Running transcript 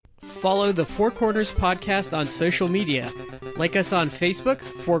Follow the Four Corners Podcast on social media. Like us on Facebook,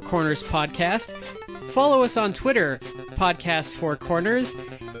 Four Corners Podcast. Follow us on Twitter, Podcast Four Corners.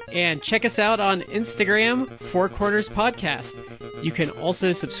 And check us out on Instagram, Four Corners Podcast. You can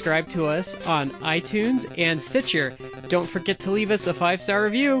also subscribe to us on iTunes and Stitcher. Don't forget to leave us a 5-star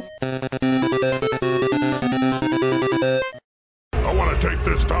review. I want to take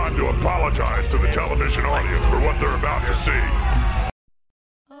this time to apologize to the television audience for what they're about to see.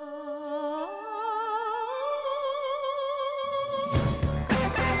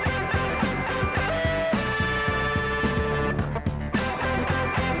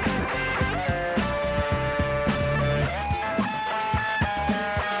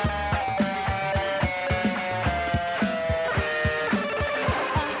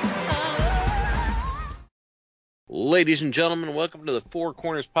 Ladies and gentlemen, welcome to the Four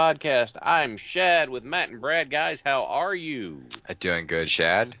Corners Podcast. I'm Shad with Matt and Brad. Guys, how are you? Doing good,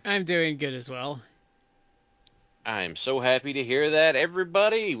 Shad. I'm doing good as well. I'm so happy to hear that,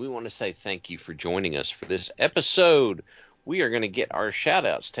 everybody. We want to say thank you for joining us for this episode. We are going to get our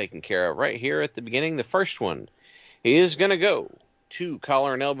shout-outs taken care of right here at the beginning. The first one is going to go to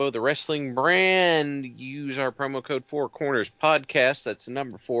Collar and Elbow, the wrestling brand. Use our promo code 4 Corners Podcast. That's the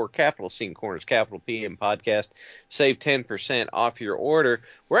number 4, capital C in Corners, capital P in Podcast. Save 10% off your order.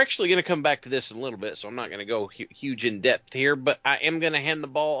 We're actually going to come back to this in a little bit, so I'm not going to go huge in depth here, but I am going to hand the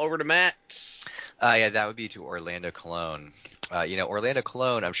ball over to Matt. Yeah, that would be to Orlando Colon. Orlando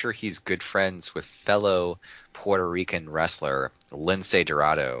Colon, I'm sure he's good friends with fellow Puerto Rican wrestler Lince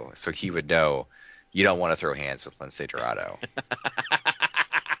Dorado, so he would know you don't want to throw hands with Lince Dorado.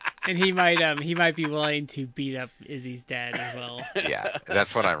 And he might be willing to beat up Izzy's dad as well. Yeah,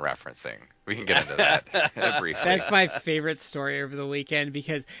 that's what I'm referencing. We can get into that briefly. That's my favorite story over the weekend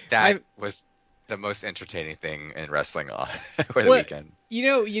because that was the most entertaining thing in wrestling over the weekend.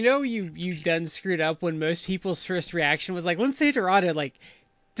 You done screwed up when most people's first reaction was like, Lince Dorado, like,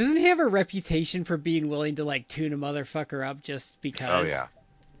 doesn't he have a reputation for being willing to like tune a motherfucker up just because?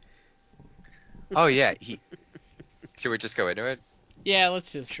 Oh yeah. Should we just go into it? Yeah,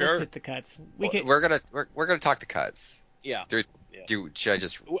 let's hit the cuts. We're gonna talk the cuts. Yeah. Should I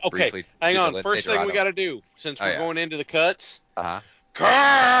just briefly? Hang on. First thing we got to do, since we're going into the cuts.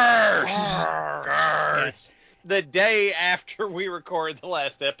 Curse! Yes. The day after we record the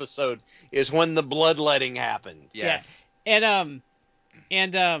last episode is when the bloodletting happened. Yes. Yeah.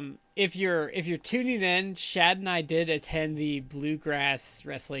 And if you're tuning in, Shad and I did attend the Bluegrass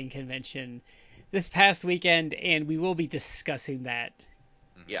Wrestling Convention this past weekend, and we will be discussing that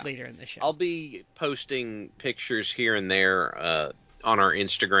later in the show. I'll be posting pictures here and there on our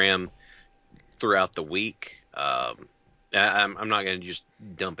Instagram throughout the week. I'm not going to just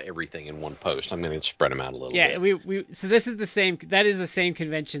dump everything in one post. I'm going to spread them out a little bit. Yeah, so this is the same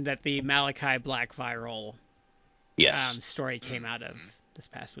convention that the Malachi Black viral story came out of this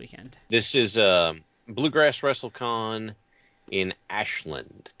past weekend. This is Bluegrass WrestleCon in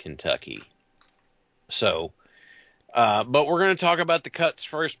Ashland, Kentucky. So, but we're going to talk about the cuts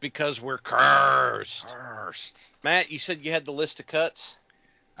first because we're cursed. Matt, you said you had the list of cuts?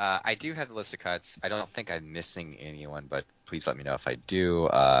 I do have the list of cuts. I don't think I'm missing anyone, but please let me know if I do.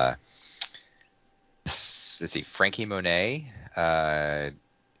 Let's see. Frankie Monet,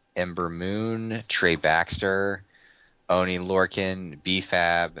 Ember Moon, Trey Baxter, Oni Lorcan,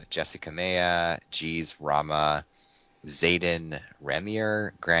 B-Fab, Jessica Maya, Jeez Rama, Zayden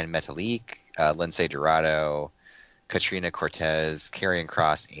Remier, Grand Metalik, Lince Dorado, Katrina Cortez, Karrion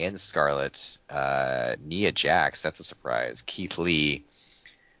Kross, and Scarlett, Nia Jax, that's a surprise, Keith Lee,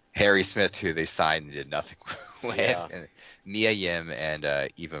 Harry Smith, who they signed and did nothing with, and Mia Yim, and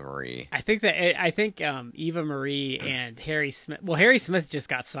Eva Marie. I think Eva Marie and Harry Smith. Well, Harry Smith just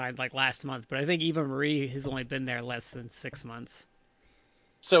got signed like last month, but I think Eva Marie has only been there less than 6 months.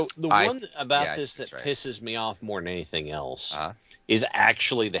 So the one about this that pisses me off more than anything else is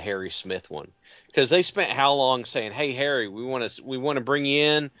actually the Harry Smith one, because they spent how long saying, "Hey Harry, we want to bring you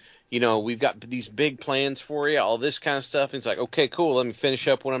in. You know, we've got these big plans for you, all this kind of stuff." And it's like, okay, cool. Let me finish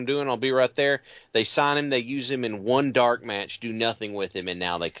up what I'm doing. I'll be right there. They sign him. They use him in one dark match, do nothing with him, and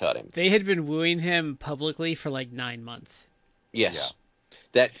now they cut him. They had been wooing him publicly for like 9 months. Yes. Yeah.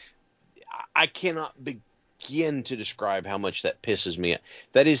 That I cannot begin to describe how much that pisses me off.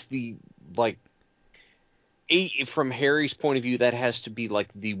 That is from Harry's point of view, that has to be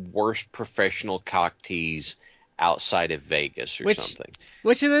like the worst professional cock tease outside of Vegas or something.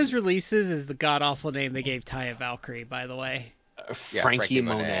 Which of those releases is the god-awful name they gave Taya Valkyrie, by the way? Frankie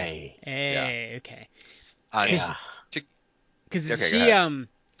Monet. Hey, okay. Yeah. Because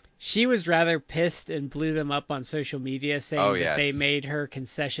She was rather pissed and blew them up on social media, saying that they yes. made her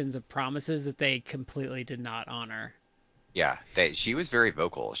concessions of promises that they completely did not honor. Yeah, she was very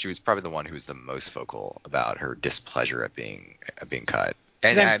vocal. She was probably the one who was the most vocal about her displeasure at being cut.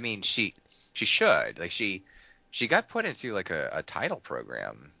 And I mean, she should. Like she got put into like a title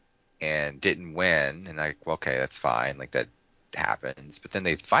program and didn't win, and like, well, okay, that's fine. Like that happens. But then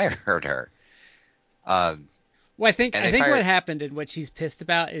they fired her. Well, I think fired... what happened and what she's pissed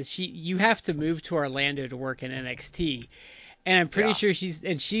about is you have to move to Orlando to work in NXT, and I'm pretty sure she's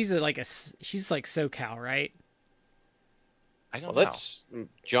like SoCal, right? I don't Well, know. that's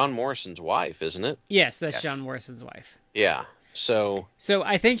John Morrison's wife, isn't it? Yes, that's John Morrison's wife. Yeah. So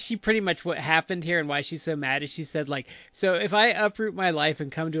I think she pretty much what happened here and why she's so mad is she said like, so if I uproot my life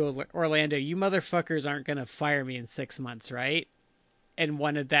and come to Orlando, you motherfuckers aren't gonna fire me in 6 months, right? And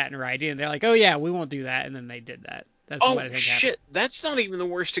wanted that in writing, and they're like, oh yeah, we won't do that, and then they did that. That's what I think shit, happened. that's not even the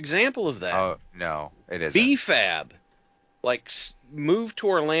worst example of that. Oh no, it isn't. B-Fab, like moved to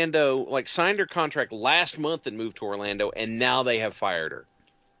Orlando, like signed her contract last month and moved to Orlando, and now they have fired her.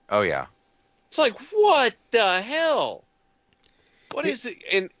 Oh yeah. It's like, what the hell? What is it?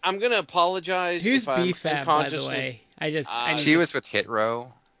 And I'm gonna apologize. Who's if I'm B-Fab, by the way? She was with Hit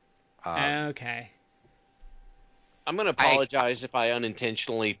Row. Okay. I'm gonna apologize if I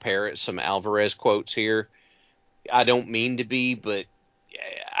unintentionally parrot some Alvarez quotes here. I don't mean to be, but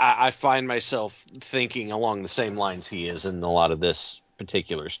I find myself thinking along the same lines he is in a lot of this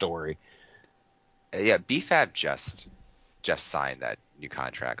particular story. Yeah, B-Fab just signed that new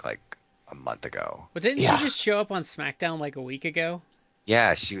contract like a month ago. But didn't she just show up on SmackDown like a week ago?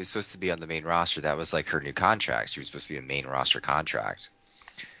 Yeah, she was supposed to be on the main roster. That was like her new contract. She was supposed to be a main roster contract.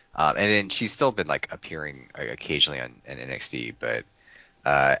 And then she's still been like appearing occasionally on NXT, but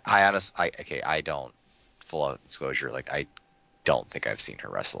I don't, full disclosure, like I don't think I've seen her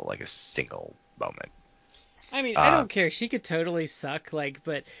wrestle like a single moment. I mean, I don't care. She could totally suck, like,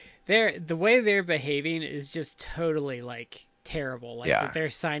 but the way they're behaving is just totally like terrible. Like that they're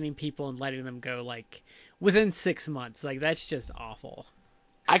signing people and letting them go like within 6 months. Like that's just awful.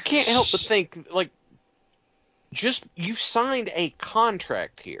 I can't help but think like just you've signed a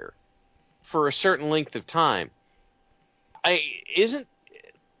contract here for a certain length of time.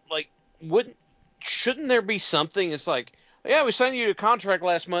 Shouldn't there be something? It's like, yeah, we signed you to a contract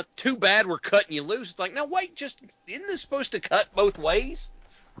last month. Too bad we're cutting you loose. It's like, no, wait, isn't this supposed to cut both ways?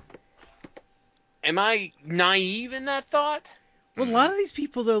 Am I naive in that thought? Well, a lot of these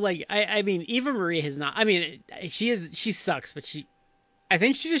people though, like I mean, Eva Marie has not. I mean, she sucks, but I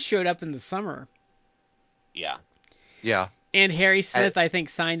think she just showed up in the summer. Yeah. Yeah. And Harry Smith, I think,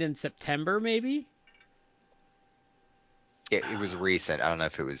 signed in September, maybe. It was recent. I don't know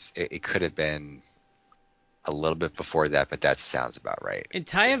if it was. It could have been a little bit before that, but that sounds about right. And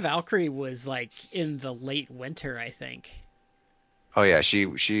Taya Valkyrie was like in the late winter, I think. Oh yeah, she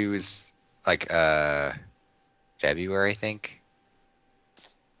was like February, I think.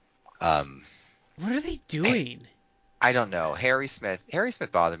 What are they doing? I don't know. Harry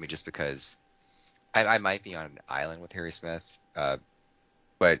Smith bothered me just because I might be on an island with Harry Smith,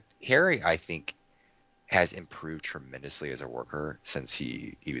 but Harry, I think, has improved tremendously as a worker since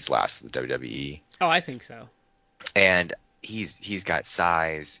he was last with the WWE. Oh, I think so. And he's got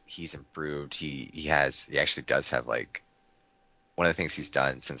size. He's improved. He actually does have like one of the things he's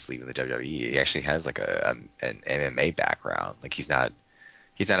done since leaving the WWE. He actually has like an MMA background. Like he's not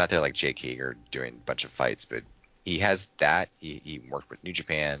out there like Jake Hager doing a bunch of fights, but he has that. He worked with New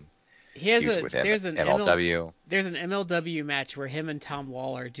Japan. There's an MLW. There's an MLW match where him and Tom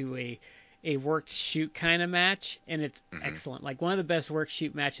Waller do a worked shoot kind of match, and it's excellent. Like one of the best worked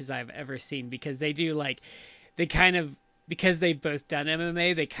shoot matches I've ever seen, because they do because they've both done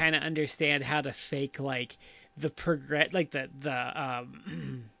MMA, they kind of understand how to fake like the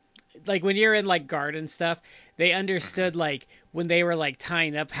like when you're in like guard and stuff, they understood like when they were like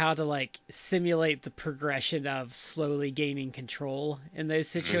tying up how to like simulate the progression of slowly gaining control in those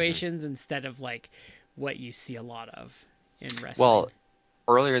situations instead of like what you see a lot of in wrestling. Well,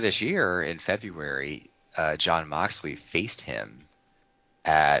 earlier this year in February, Jon Moxley faced him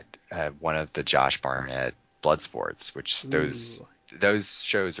at one of the Josh Barnett Bloodsports, which those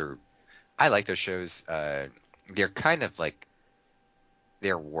shows are, I like those shows. They're kind of like,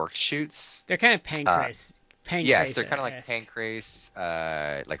 they're work shoots. They're kind of Pancrase. Yes, they're kind of like Pancrase,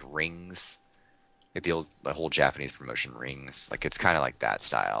 like Rings, like the whole Japanese promotion Rings. Like it's kind of like that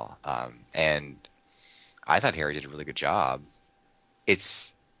style. And I thought Harry did a really good job.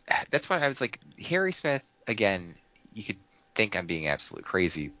 That's why I was like, Harry Smith, again, you could think I'm being absolutely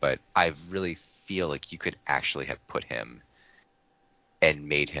crazy, but I really feel like you could actually have put him and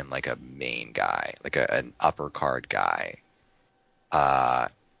made him like a main guy, like an upper card guy. We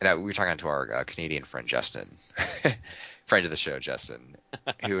were talking to our Canadian friend Justin, friend of the show Justin,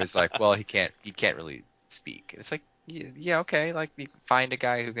 who was like, well, he can't really speak. And it's like, yeah, okay, like you find a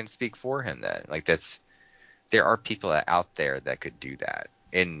guy who can speak for him then. Like there are people out there that could do that,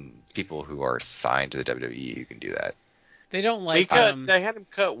 and people who are signed to the WWE who can do that. They don't like they had him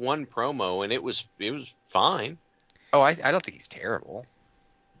cut one promo and it was fine. Oh, I don't think he's terrible.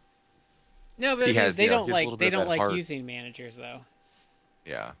 No, but He has, they you know, don't his like little bit of that heart. using managers though.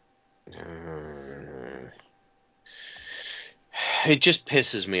 Yeah. It just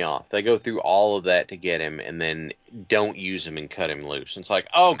pisses me off. They go through all of that to get him and then don't use him and cut him loose. It's like,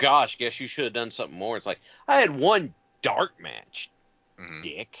 oh gosh, guess you should have done something more. It's like, I had one dark match,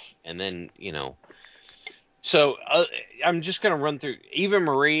 dick. And then, you know. So I'm just going to run through. Eva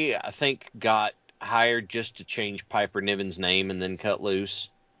Marie, I think, got hired just to change Piper Niven's name and then cut loose.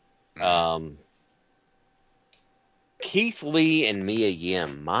 Keith Lee and Mia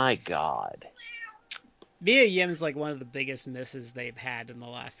Yim, my God. Mia Yim's like one of the biggest misses they've had in the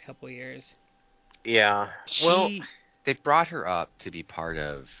last couple years. Yeah. They brought her up to be part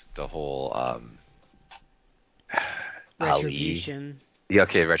of the whole Retribution. Ali. Yeah,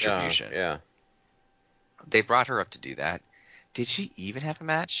 okay, Retribution. Yeah. They brought her up to do that. Did she even have a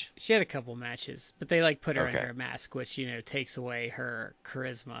match? She had a couple matches, but they like put her Okay. under a mask, which, you know, takes away her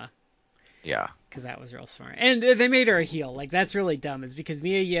charisma. Yeah. Because that was real smart. And they made her a heel. Like, that's really dumb. Is because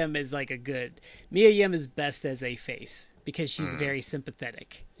Mia Yim is like Mia Yim is best as a face because she's very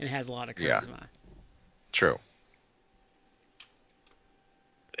sympathetic and has a lot of charisma. Yeah. True.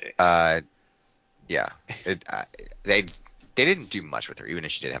 Yeah. They didn't do much with her, even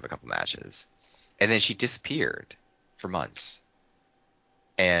if she did have a couple matches. And then she disappeared for months.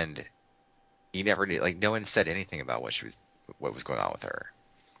 And you never knew, like, no one said anything about what was going on with her.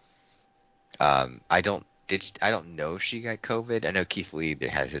 I don't know if she got COVID. I know Keith Lee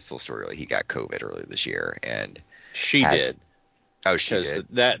had his full story. Like, he got COVID earlier this year, and she did. Oh, she did.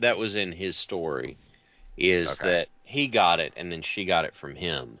 That was in his story. Is that he got it and then she got it from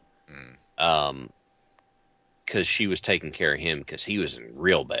him. Because she was taking care of him because he was in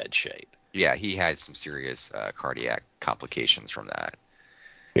real bad shape. Yeah, he had some serious cardiac complications from that.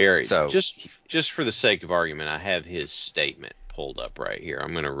 Very. So just for the sake of argument, I have his statement pulled up right here.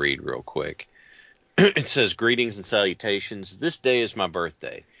 I'm going to read real quick. It says, "Greetings and salutations. This day is my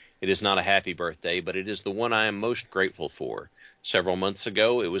birthday. It is not a happy birthday, but it is the one I am most grateful for. Several months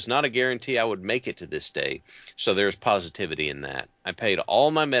ago, it was not a guarantee I would make it to this day, so there's positivity in that. I paid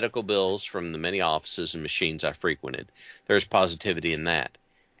all my medical bills from the many offices and machines I frequented. There's positivity in that.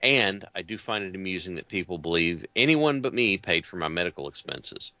 And I do find it amusing that people believe anyone but me paid for my medical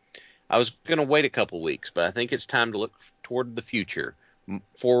expenses. I was going to wait a couple weeks, but I think it's time to look toward the future.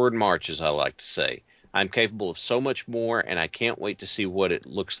 Forward march, as I like to say. I'm capable of so much more, and I can't wait to see what it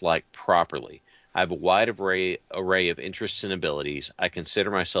looks like properly. I have a wide array of interests and abilities. I consider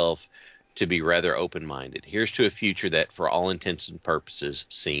myself to be rather open-minded. Here's to a future that, for all intents and purposes,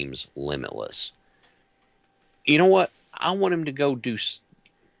 seems limitless." You know what? I want him to go do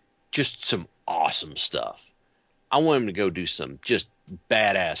just some awesome stuff. I want him to go do some just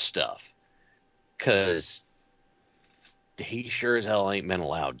badass stuff. Because he sure as hell ain't been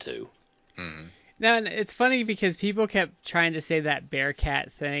allowed to. No, and it's funny because people kept trying to say that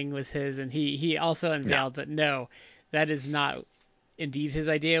Bearcat thing was his, and he also unveiled that no, that is not indeed his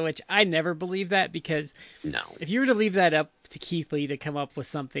idea, which I never believed that, because if you were to leave that up to Keith Lee to come up with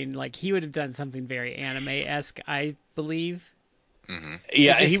something, like, he would have done something very anime-esque, I believe.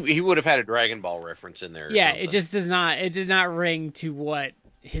 Yeah, he would have had a Dragon Ball reference in there. Yeah, it just does not ring to what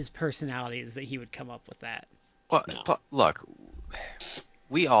his personality is that he would come up with that. Well, but look,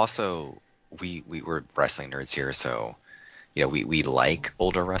 we also we're wrestling nerds here, so you know we like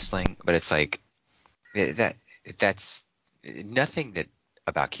older wrestling, but it's like that's nothing that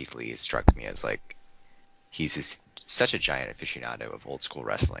about Keith Lee struck me as like he's such a giant aficionado of old school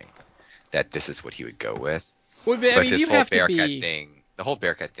wrestling that this is what he would go with. Well, but I mean, this you whole have to Bearcat be... thing, the whole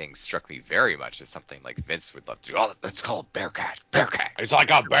Bearcat thing struck me very much as something like Vince would love to do. Oh, let's call it Bearcat. It's like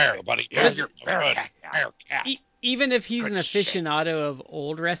a bear, buddy. Yeah, you're Bearcat. Even if he's an aficionado of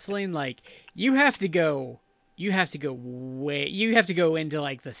old wrestling, like, you have to go into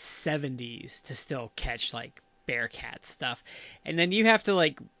like the 70s to still catch like Bearcat stuff, and then you have to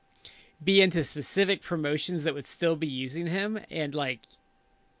like be into specific promotions that would still be using him, and like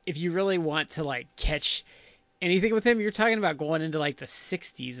if you really want to like catch anything with him, you're talking about going into like the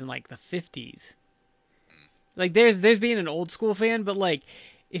 60s and like the 50s. Like there's being an old school fan, but like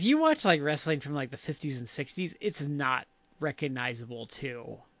if you watch like wrestling from like the 50s and 60s, it's not recognizable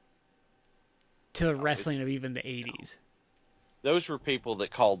to the wrestling of even the 80s. Those were people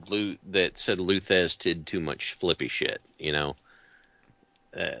that that said Luthez did too much flippy shit, you know.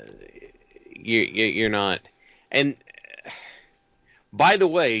 You're not. And by the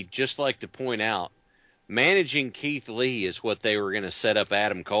way, just like to point out, managing Keith Lee is what they were going to set up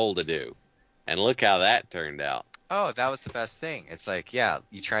Adam Cole to do, and look how that turned out. Oh, that was the best thing. It's like, yeah,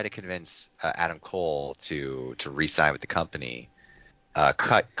 you try to convince Adam Cole to re-sign with the company,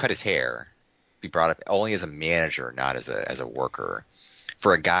 cut his hair, be brought up only as a manager, not as a worker,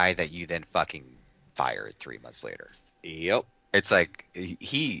 for a guy that you then fucking fired 3 months later. Yep. It's like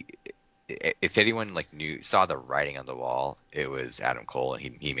if anyone like saw the writing on the wall, it was Adam Cole,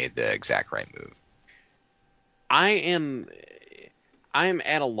 and he made the exact right move. I am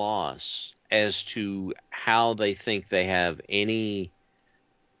at a loss as to how they think they have any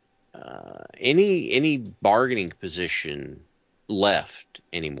bargaining position left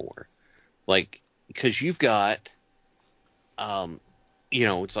anymore. Like, because you've got,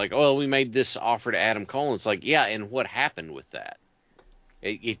 it's like, oh, we made this offer to Adam Cole. It's like, yeah, and what happened with that?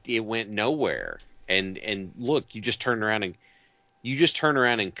 It went nowhere. And look, you just turn around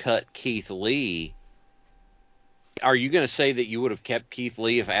and cut Keith Lee. Are you going to say that you would have kept Keith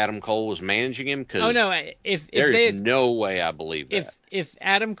Lee if Adam Cole was managing him? Oh no, if there's no way I believe that. If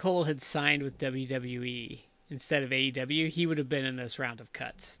Adam Cole had signed with WWE instead of AEW, he would have been in this round of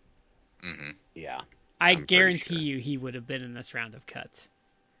cuts. Mm-hmm. Yeah. I guarantee you he would have been in this round of cuts.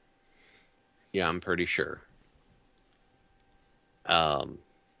 Yeah, I'm pretty sure.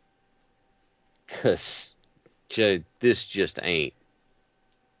 Because this just ain't.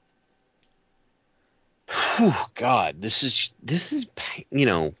 Whew, God, this is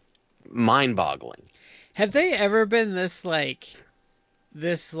mind-boggling. Have they ever been this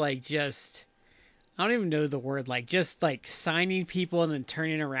just, I don't even know the word, like just like signing people and then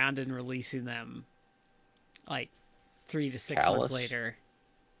turning around and releasing them like 3 to 6 months later?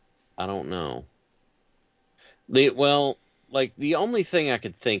 I don't know. The only thing I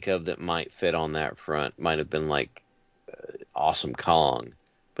could think of that might fit on that front might have been like Awesome Kong,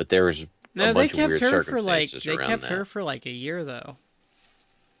 but there was a bunch of weird circumstances around that. They kept her for like a year though.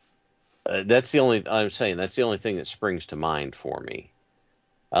 That's the only thing that springs to mind for me.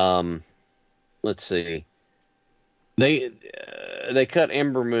 Let's see. They cut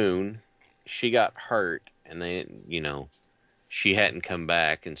Ember Moon. She got hurt, and she hadn't come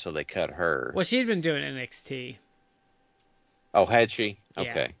back, and so they cut her. Well, she had been doing NXT. Oh, had she? Yeah.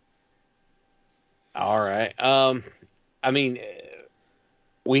 Okay. All right. I mean,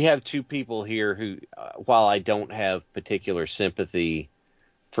 we have two people here who, while I don't have particular sympathy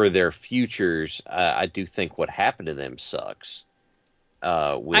for their futures, I do think what happened to them sucks.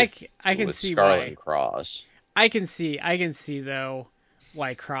 I can see Scarlett why. And Cross. I can see though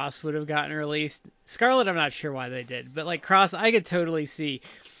why Cross would have gotten released. Scarlett, I'm not sure why they did, but like Cross, I could totally see,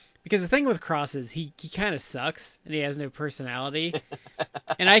 because the thing with Cross is he kind of sucks and he has no personality,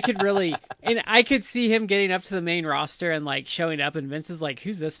 and I could see him getting up to the main roster and like showing up, and Vince is like,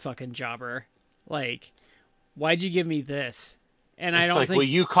 who's this fucking jobber? Like, why'd you give me this? And I don't think. Well,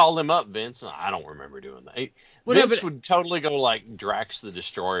 you called him up, Vince. I don't remember doing that. Vince would totally go like Drax the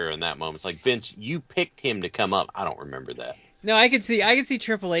Destroyer in that moment. It's like, Vince, you picked him to come up. I don't remember that. No, I could see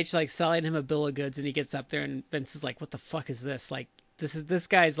Triple H like selling him a bill of goods, and he gets up there, and Vince is like, what the fuck is this? Like, this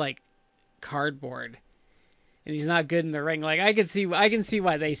guy's like cardboard, and he's not good in the ring. Like, I can see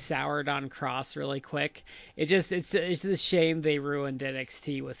why they soured on Cross really quick. It's a shame they ruined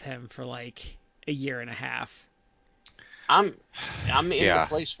NXT with him for like a year and a half. I'm in the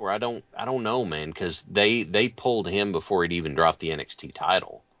place where I don't know, man, because they pulled him before he'd even dropped the NXT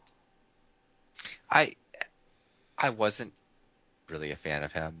title. I wasn't really a fan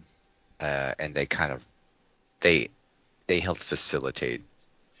of him, and they kind of they helped facilitate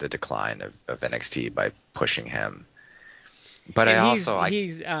the decline of NXT by pushing him. But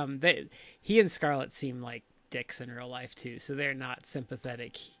he and Scarlett seem like dicks in real life too, so they're not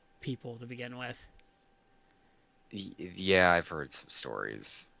sympathetic people to begin with. Yeah, I've heard some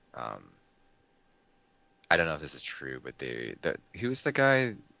stories. I don't know if this is true, but who's the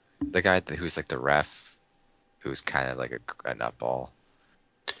guy who's like the ref, who's kind of like a nutball.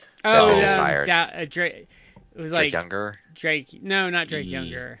 Oh, was fired. Drake. It was Drake like Younger. Drake. No, not Drake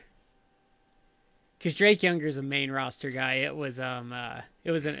Younger. Because Drake Younger's a main roster guy. It was an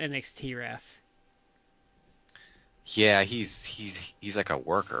NXT ref. Yeah, he's like a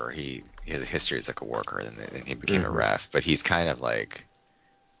worker. His history is like a worker, and then he became a ref. But he's kind of like,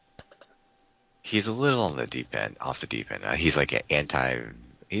 he's a little off the deep end. He's like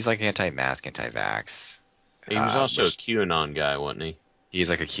anti-mask, anti-vax. He was also a which QAnon guy, wasn't he? he's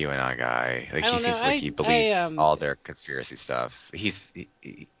like a QAnon guy. Like I he don't know. seems like he believes all their conspiracy stuff.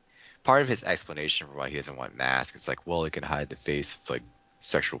 Part of his explanation for why he doesn't want masks is like, well, it can hide the face of like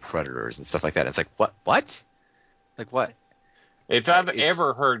sexual predators and stuff like that. And it's like, what? Like what? If I've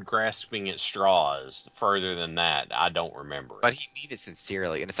ever heard grasping at straws further than that, I don't remember it. But he means it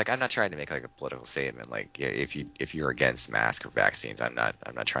sincerely, and it's like I'm not trying to make like a political statement. Like if you're against masks or vaccines, I'm not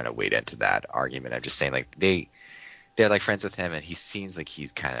trying to wade into that argument. I'm just saying like they're like friends with him, and he seems like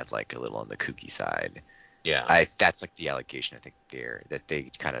he's kind of like a little on the kooky side. Yeah. That's like the allegation I think that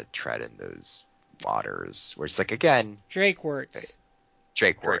they kind of tread in those waters where it's like again Drake Wirtz.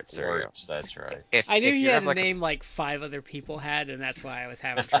 Drake Wirtz, That's right. I knew he had a name like 5 other people had, and that's why I was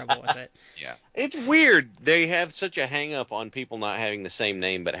having trouble with it. Yeah. It's weird. They have such a hang up on people not having the same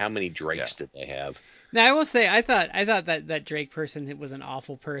name, but how many Drakes did they have? Now I will say I thought that Drake person was an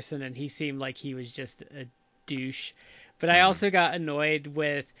awful person, and he seemed like he was just a douche. But I also got annoyed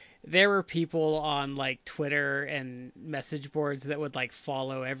with there were people on like Twitter and message boards that would like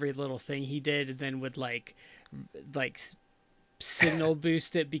follow every little thing he did, and then would like signal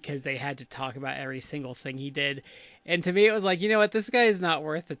boost it because they had to talk about every single thing he did. And to me it was like, you know what, this guy is not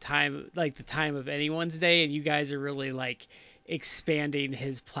worth the time of anyone's day, and you guys are really like expanding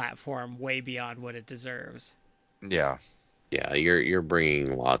his platform way beyond what it deserves. Yeah. Yeah, you're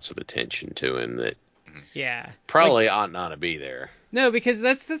bringing lots of attention to him that probably ought not to be there. No, because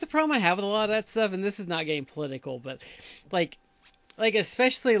that's the problem I have with a lot of that stuff, and this is not getting political, but like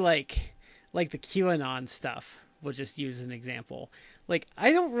especially like the QAnon stuff. We'll just use an example. Like,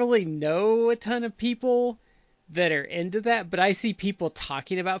 I don't really know a ton of people that are into that, but I see people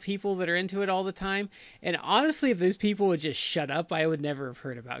talking about people that are into it all the time. And honestly, if those people would just shut up, I would never have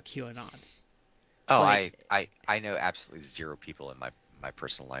heard about QAnon. Oh, like, I know absolutely zero people in my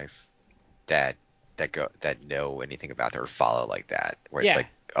personal life that know anything about that or follow like that. Where it's like,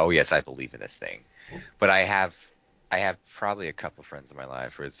 oh yes, I believe in this thing. But I have probably a couple friends in my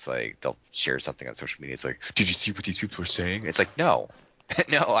life where it's like they'll share something on social media. It's like, did you see what these people are saying? It's like, no,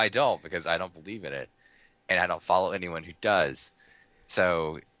 no, I don't, because I don't believe in it, and I don't follow anyone who does.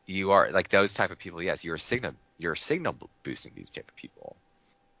 So you are like those type of people. Yes, you're signal boosting these type of people.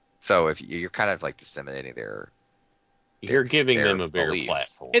 So if you're kind of like disseminating you're giving them a bigger beliefs.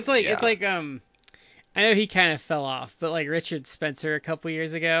 platform. It's like I know he kind of fell off, but like Richard Spencer a couple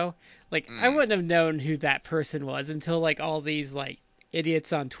years ago, like I wouldn't have known who that person was until like all these like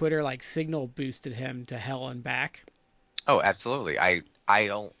idiots on Twitter like signal boosted him to hell and back. Oh, absolutely. I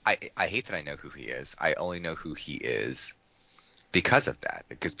hate that I know who he is. I only know who he is because of that.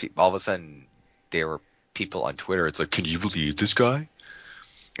 Because all of a sudden there were people on Twitter. It's like, can you believe this guy?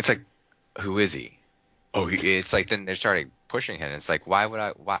 It's like, who is he? Oh, it's like then they're starting pushing him. It's like, why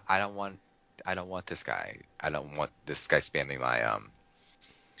I don't want this guy. I don't want this guy spamming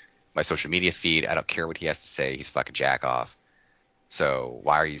my social media feed. I don't care what he has to say. He's fucking jack off. So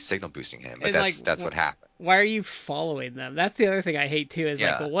why are you signal boosting him? But that's what happens. Why are you following them? That's the other thing I hate too. Is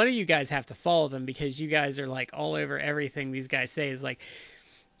like, well, one of you guys have to follow them because you guys are like all over everything these guys say. Is like,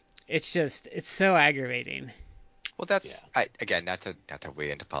 it's so aggravating. Well, that's again not to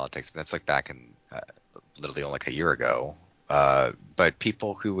wade into politics, but that's like back in literally only like a year ago. But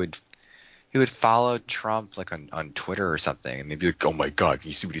people who would follow Trump like on Twitter or something, and they'd be like, "Oh my God, can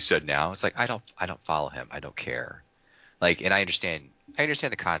you see what he said now?" It's like I don't follow him. I don't care. Like, and I understand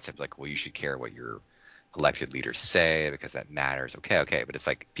the concept. Like, well, you should care what your elected leaders say because that matters. Okay, but it's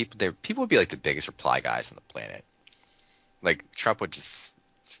like people would be like the biggest reply guys on the planet. Like Trump would just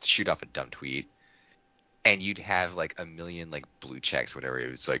shoot off a dumb tweet, and you'd have like a million like blue checks, whatever. It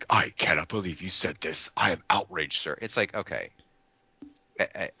was like, I cannot believe you said this. I am outraged, sir. It's like, okay,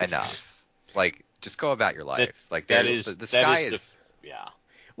 enough. Like, just go about your life. The sky is yeah.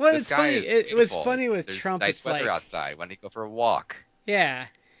 Well, it's funny. It was funny with Trump. Nice it's weather like, outside. Why don't you go for a walk? Yeah,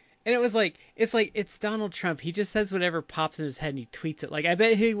 and it was like it's Donald Trump. He just says whatever pops in his head and he tweets it. Like I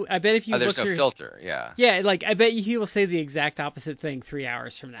bet if you there's no filter. Yeah. Yeah, like I bet he will say the exact opposite thing 3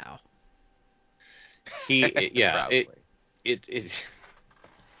 hours from now. It's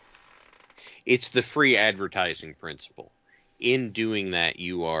the free advertising principle. In doing that,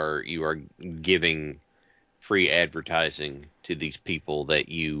 you are giving free advertising to these people that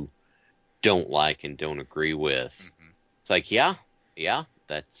you don't like and don't agree with. Mm-hmm. It's like, yeah,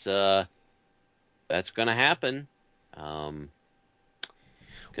 that's gonna happen.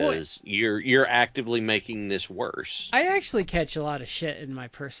 Because you're actively making this worse. I actually catch a lot of shit in my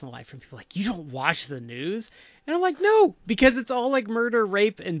personal life from people like, you don't watch the news? And I'm like, no, because it's all like murder,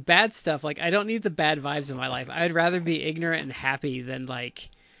 rape, and bad stuff. Like, I don't need the bad vibes in my life. I'd rather be ignorant and happy than like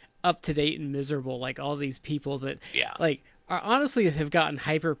up to date and miserable, like all these people that Yeah. like are honestly have gotten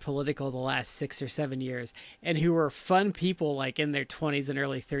hyper political the last 6 or 7 years, and who were fun people like in their 20s and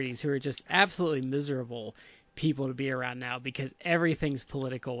early 30s who are just absolutely miserable people to be around now because everything's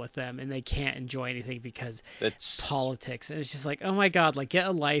political with them and they can't enjoy anything because That's politics. And it's just like, oh my God, like get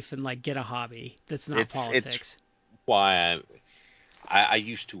a life and like get a hobby that's not politics. It's why I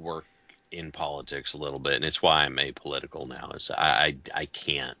used to work in politics a little bit, and it's why I'm apolitical now. Is I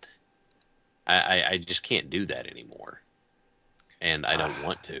can't. I just can't do that anymore, and I don't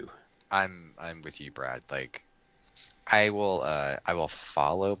want to. I'm with you, Brad. Like, I will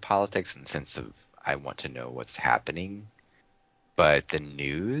follow politics in the sense of I want to know what's happening, but the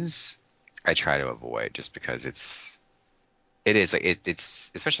news I try to avoid just because it's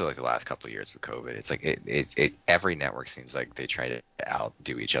especially like the last couple of years with COVID. It's like it every network seems like they try to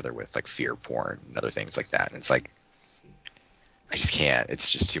outdo each other with like fear porn and other things like that, and it's like I just can't.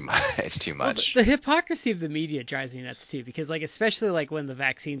 It's just too much. It's too Well, much. the hypocrisy of the media drives me nuts too, because like especially like when the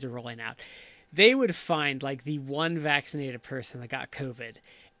vaccines are rolling out, they would find like the one vaccinated person that got COVID,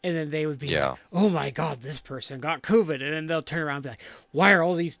 and then they would be Yeah. like, oh my God, this person got COVID, and then they'll turn around and be like, why are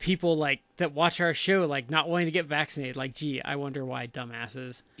all these people like that watch our show like not wanting to get vaccinated? Like, gee, I wonder why,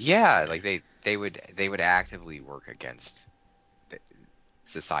 dumbasses. Yeah, like they would actively work against the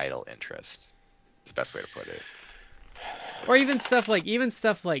societal interest. It's the best way to put it. Or even stuff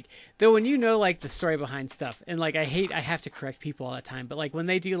like though when you know like the story behind stuff, and like I have to correct people all the time, but like when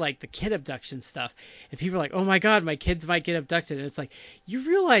they do like the kid abduction stuff and people are like, oh my God, my kids might get abducted, and it's like you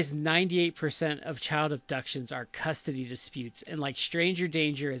realize 98% of child abductions are custody disputes, and like stranger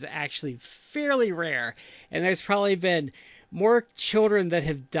danger is actually fairly rare, and there's probably been more children that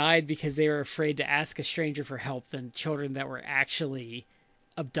have died because they were afraid to ask a stranger for help than children that were actually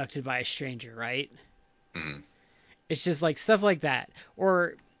abducted by a stranger, right? Mhm. It's just like stuff like that.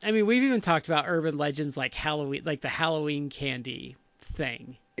 Or, I mean, we've even talked about urban legends like Halloween, like the Halloween candy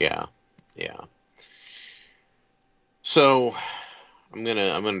thing. Yeah. So I'm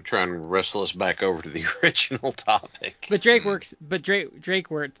gonna try and wrestle us back over to the original topic. But Drake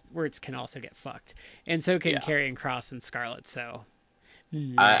Wirtz can also get fucked, and so can Yeah. Karrion Kross and Scarlett. So,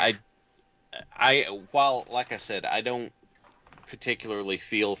 I while like I said, I don't particularly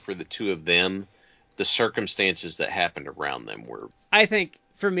feel for the two of them. The circumstances that happened around them were. I think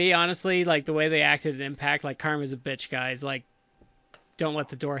for me, honestly, like the way they acted in Impact, like karma's a bitch, guys. Like, don't let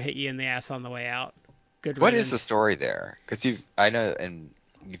the door hit you in the ass on the way out. Good What riddance. is the story there? Because I know, and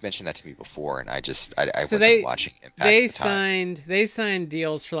you've mentioned that to me before, and I So wasn't watching Impact they at the time. they signed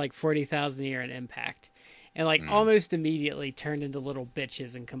deals for like 40,000 a year in Impact, and like Mm. almost immediately turned into little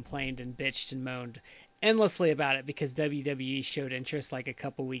bitches and complained and bitched and moaned endlessly about it because WWE showed interest like a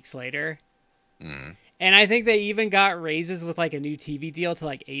couple weeks later. Mm. And I think they even got raises with like a new TV deal to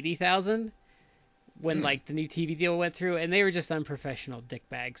like 80,000 when like the new TV deal went through, and they were just unprofessional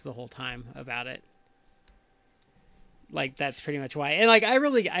dickbags the whole time about it. Like that's pretty much why. And like I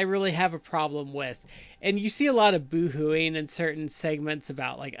really have a problem with, and you see a lot of boo-hooing in certain segments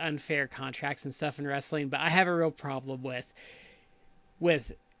about like unfair contracts and stuff in wrestling, but I have a real problem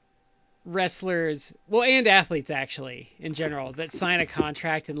with wrestlers, well, and athletes actually in general, that sign a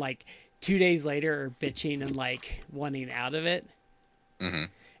contract and like 2 days later are bitching and like wanting out of it. Mm-hmm.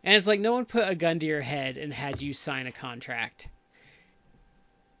 And it's like no one put a gun to your head and had you sign a contract.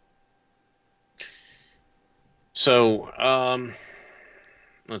 So,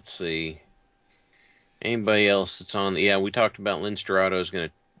 let's see. Anybody else that's on? Yeah, we talked about Lynn Storado is going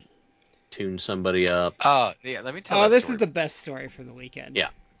to tune somebody up. Oh, yeah. Let me tell Oh, that this story. is the best story for the weekend. Yeah.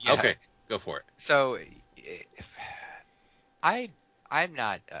 Yeah. Okay, go for it. So, I'm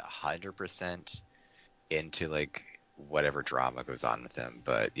not 100% into like whatever drama goes on with them,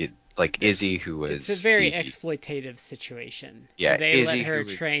 but like Izzy, who was It's a very the exploitative situation. Yeah, They let Izzy, her who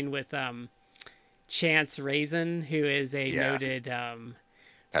was train with Chance Raisin, who is a Yeah. noted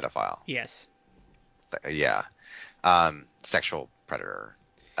pedophile. yes. Yeah. Sexual predator.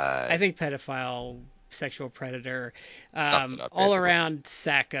 I think pedophile, sexual predator, Sums it up, all basically. around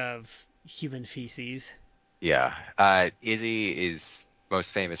sack of human feces. Yeah. Izzy is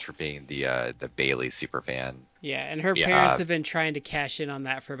most famous for being the Bailey superfan. Yeah, and her Yeah. parents have been trying to cash in on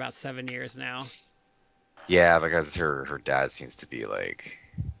that for about 7 years now. Yeah, because her dad seems to be like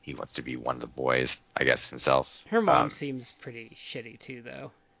he wants to be one of the boys, I guess himself. Her mom seems pretty shitty too,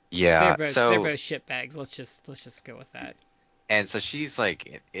 though. Yeah. They're both shitbags. Let's just go with that. And so she's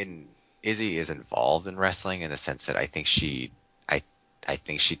like Izzy is involved in wrestling in the sense that I think she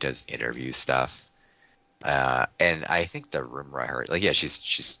does interview stuff. And I think the rumor I heard, like, yeah,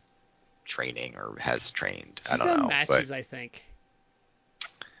 she's training or has trained. I She's don't done know, matches, but I think.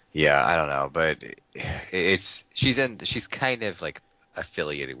 Yeah, I don't know, but she's kind of like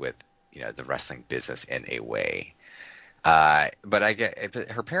affiliated with the wrestling business in a way. But but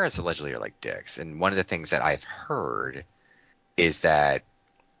her parents allegedly are like dicks, and one of the things that I've heard is that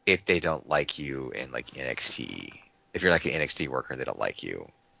if they don't like you in like NXT, if you're like an NXT worker, they don't like you,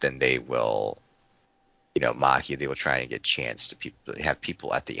 then they will, mock you. They will try and get chance to have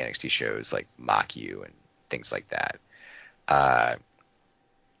people at the NXT shows like mock you and things like that.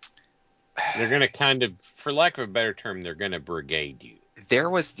 They're going to kind of, for lack of a better term, they're going to brigade you. They're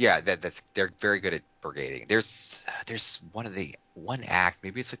very good at brigading. There's one act,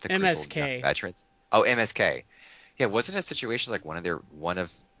 maybe it's like the Grizzled Young MSK. Veterans. Oh, MSK. Yeah, wasn't a situation like one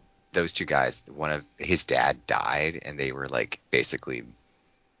of those two guys, one of his dad died, and they were like basically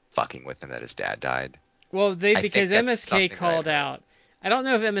fucking with him that his dad died. Well, I think because that's MSK something that called I'd heard. out. I don't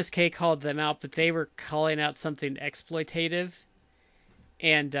know if MSK called them out, but they were calling out something exploitative,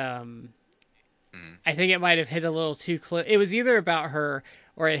 and Mm, I think it might have hit a little too close. It was either about her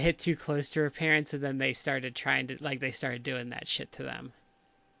or it hit too close to her parents, and then they started they started doing that shit to them.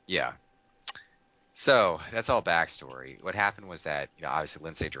 yeah. So that's all backstory. What happened was that, obviously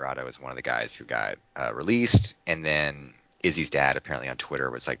Lince Dorado was one of the guys who got released, and then Izzy's dad apparently on Twitter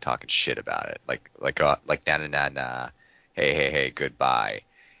was like talking shit about it, like na na na na, hey goodbye,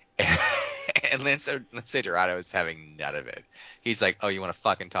 and Lince Dorado is having none of it. He's like, oh, you want to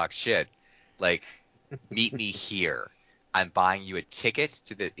fucking talk shit? Like, meet me here. I'm buying you a ticket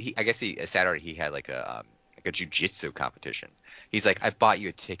to the. I guess Saturday he had like a jiu-jitsu competition. He's like, I bought you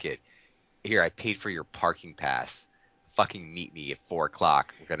a ticket. Here, I paid for your parking pass. Fucking meet me at 4:00.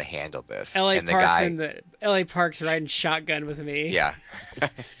 We're gonna handle this. And the guy, LA Park's riding shotgun with me. yeah,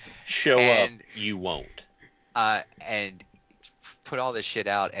 Show and up, you won't. and put all this shit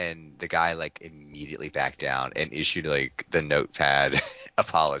out, and the guy like immediately backed down and issued like the notepad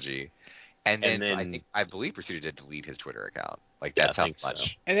apology, and And then then, I believe proceeded to delete his Twitter account. Like yeah, I that's how think so.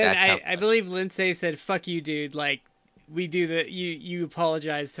 much. And then That's how I much. believe Lindsay said, "Fuck you, dude. Like we do you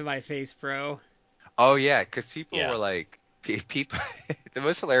apologize to my face, bro." Oh yeah, because people Yeah. were like, people. The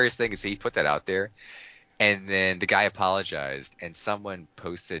most hilarious thing is he put that out there, and then the guy apologized, and someone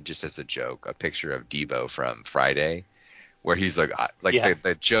posted just as a joke a picture of Debo from Friday, where he's like, Yeah.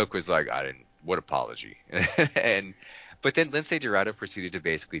 the joke was like, I didn't, what apology, and but then Lince Dorado proceeded to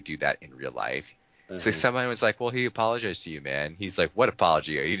basically do that in real life. So Mhm. someone was like, well, he apologized to you, man. He's like, what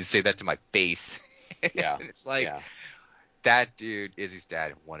apology? You didn't say that to my face. Yeah. And it's like, Yeah. that dude, Izzy's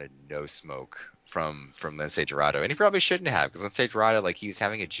dad, wanted no smoke from Lince Dorado, and he probably shouldn't have, because Lince Dorado, like, he was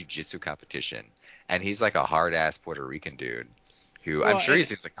having a jiu-jitsu competition, and he's like a hard ass Puerto Rican dude who Well, I'm sure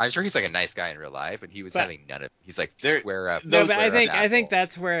he's like a nice guy in real life, but he was but having none of. He's like There- square up. no, those- but Square up I think asshole.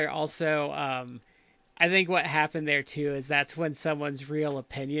 that's where also I think what happened there too is that's when someone's real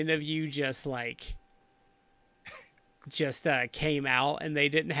opinion of you just came out and they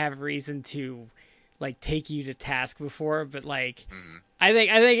didn't have reason to like take you to task before, but like Mhm. I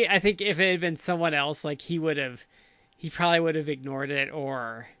think if it had been someone else, like he probably would have ignored it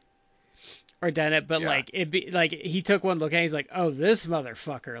or done it, but Yeah. like it be like he took one look at it, he's like, oh, this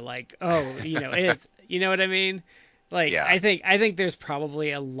motherfucker, like, oh, it's, you know what I mean? Like Yeah. I think there's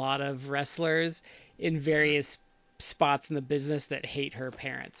probably a lot of wrestlers in various spots in the business that hate her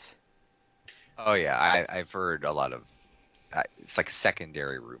parents. Oh yeah, I've heard a lot of it's like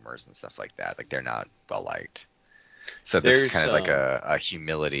secondary rumors and stuff like that. Like they're not well liked. So this is There's kind of like a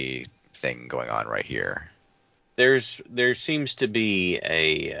humility thing going on right here. there seems to be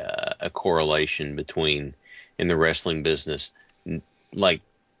a correlation between in the wrestling business, like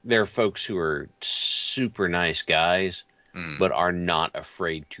there are folks who are super nice guys, Mm. but are not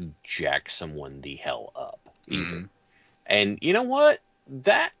afraid to jack someone the hell up either. Mhm. And you know what?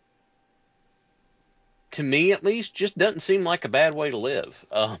 That, to me at least, just doesn't seem like a bad way to live.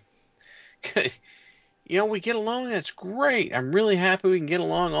 We get along. That's great. I'm really happy we can get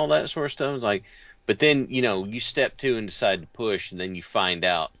along. All that sort of stuff. It's like, but then you step two and decide to push, and then you find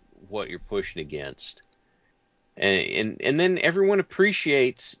out what you're pushing against, and then everyone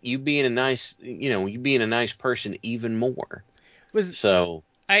appreciates you being a nice, you being a nice person even more. Was So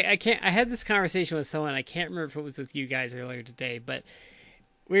I had this conversation with someone, I can't remember if it was with you guys earlier today, but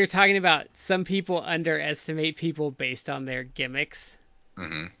we were talking about some people underestimate people based on their gimmicks.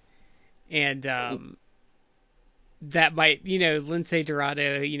 Mm-hmm. And that might, Lince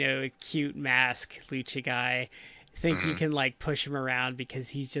Dorado, a cute mask lucha guy, think you Mm-hmm. can like push him around because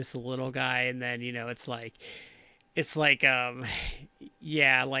he's just a little guy, and then it's like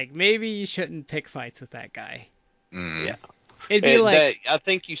yeah, like maybe you shouldn't pick fights with that guy. Mm-hmm. yeah, It'd be like I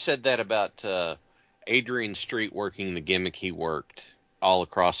think you said that about Adrian Street working the gimmick he worked all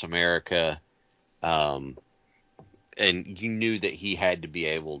across America. And you knew that he had to be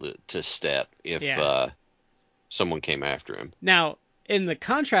able to step if someone came after him. Now, in the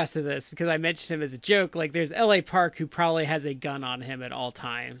contrast to this, because I mentioned him as a joke, like there's L.A. Park who probably has a gun on him at all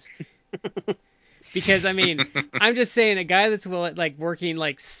times. Because, I mean, I'm just saying a guy that's willing, like working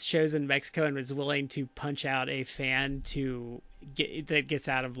like shows in Mexico and was willing to punch out a fan that gets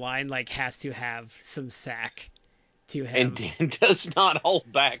out of line, like has to have some sack to him. And does not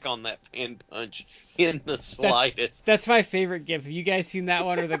hold back on that fan punch in the slightest. That's my favorite gif. Have you guys seen that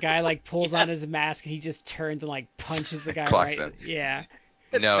one where the guy like pulls on his mask and he just turns and like punches the guy Clocks right? him. Yeah.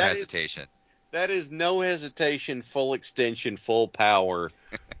 No hesitation. That is no hesitation, full extension, full power.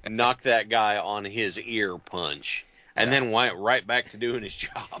 Knock that guy on his ear punch. And then went right back to doing his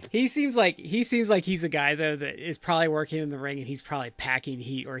job. He seems like he's a guy though that is probably working in the ring and he's probably packing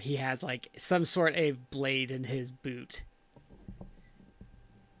heat, or he has like some sort of blade in his boot.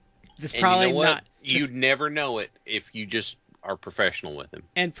 This probably you know not. You'd never know it if you just are professional with him.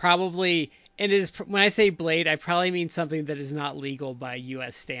 And probably, and it is, when I say blade, I probably mean something that is not legal by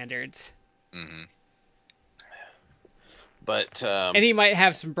U.S. standards. Mm-hmm. But and he might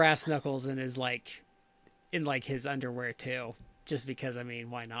have some brass knuckles in his his underwear too, just because, I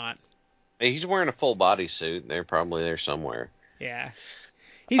mean, why not? He's wearing a full body suit. They're probably there somewhere. Yeah,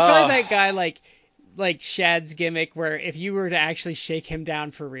 he's probably that guy like Shad's gimmick, where if you were to actually shake him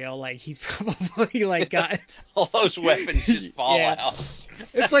down for real, like he's probably like got all those weapons just fall out.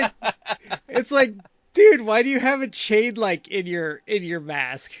 It's like, dude, why do you have a chain like in your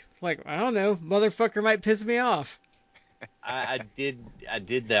mask? Like, I don't know, motherfucker might piss me off. I did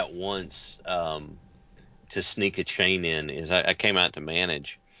that once to sneak a chain in. I came out to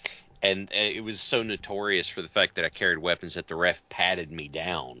manage, and it was so notorious for the fact that I carried weapons that the ref patted me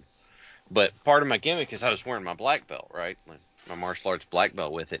down. But part of my gimmick is I was wearing my black belt, right? My martial arts black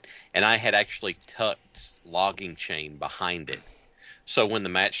belt with it, and I had actually tucked logging chain behind it. So when the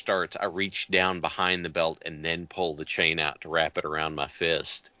match starts, I reach down behind the belt and then pull the chain out to wrap it around my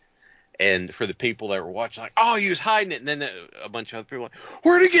fist. And for the people that were watching, like, oh, he was hiding it. And then a bunch of other people like,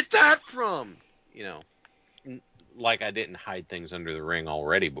 where'd he get that from? You know, like I didn't hide things under the ring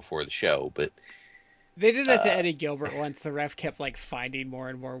already before the show. But they did that to Eddie Gilbert once. The ref kept like finding more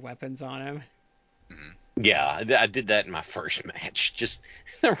and more weapons on him. Yeah, I did that in my first match. Just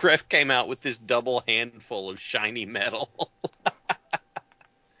the ref came out with this double handful of shiny metal.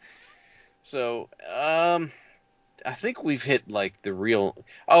 So, I think we've hit like the real.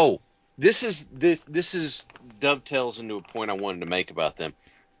 Oh, this is dovetails into a point I wanted to make about them.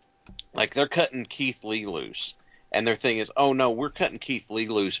 Like, they're cutting Keith Lee loose, and their thing is, oh no, we're cutting Keith Lee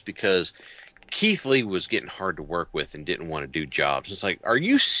loose because Keith Lee was getting hard to work with and didn't want to do jobs. It's like,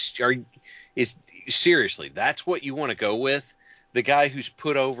 seriously, that's what you want to go with? The guy who's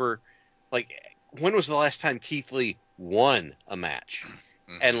put over, like, when was the last time Keith Lee won a match?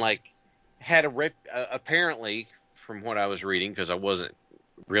 And like had apparently, from what I was reading, because I wasn't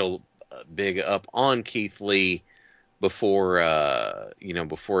real big up on Keith Lee before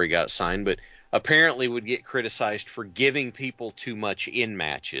he got signed, but apparently would get criticized for giving people too much in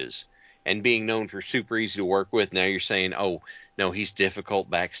matches and being known for super easy to work with. Now you're saying, oh no, he's difficult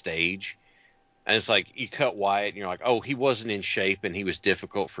backstage. And it's like, you cut Wyatt and you're like, oh, he wasn't in shape and he was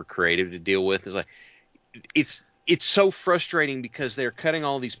difficult for creative to deal with. It's like, it's so frustrating because they're cutting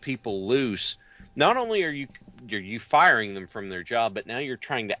all these people loose. Not only are you firing them from their job, but now you're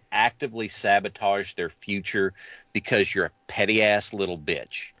trying to actively sabotage their future because you're a petty ass little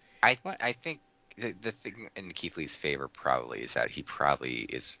bitch. I think the thing in Keith Lee's favor probably is that he probably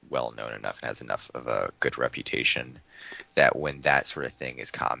is well known enough and has enough of a good reputation that when that sort of thing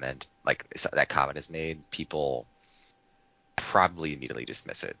is that comment is made, people probably immediately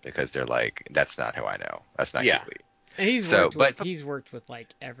dismiss it because they're like, that's not who I know. That's not Keith Lee. And he's worked with like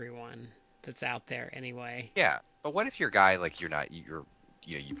everyone that's out there anyway. Yeah, but what if your guy, like, you've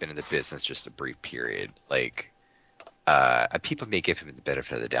been in the business just a brief period, like, people may give him the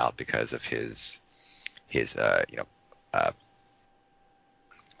benefit of the doubt because of his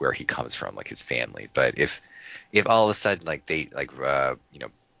where he comes from, like his family. But if all of a sudden, like, they like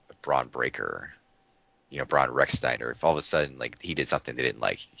Braun Breaker, Braun Rexsteiner, if all of a sudden, like, he did something they didn't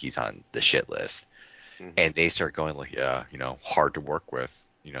like, he's on the shit list, and they start going like, yeah, hard to work with,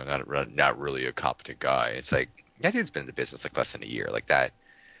 not really a competent guy. It's like, that dude's been in the business like less than a year. Like, that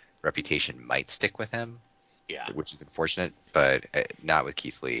reputation might stick with him. Yeah, which is unfortunate, but not with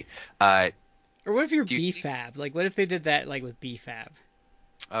Keith Lee. Or what if you're B-Fab? Like, what if they did that, like, with B-Fab?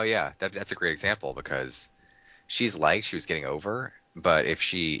 Oh yeah, that's a great example because she was getting over, but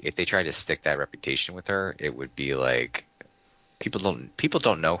if they tried to stick that reputation with her, it would be like people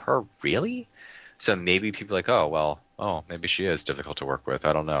don't know her really. So maybe people are like, maybe she is difficult to work with.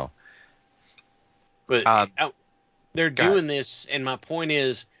 I don't know. But they're go ahead. doing this, and my point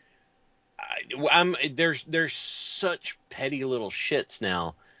is, there's such petty little shits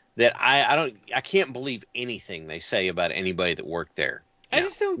now that I can't believe anything they say about anybody that worked there. I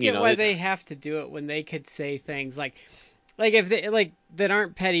just don't get why they have to do it when they could say things like if they like that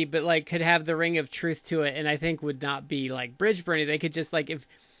aren't petty, but like could have the ring of truth to it, and I think would not be like bridge burning. They could just like if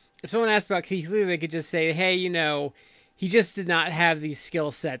someone asked about Keith Lee, they could just say, hey, he just did not have the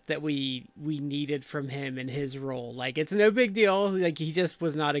skill set that we needed from him in his role. Like, it's no big deal. Like, he just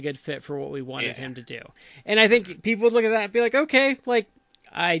was not a good fit for what we wanted him to do. And I think people would look at that and be like, okay, like,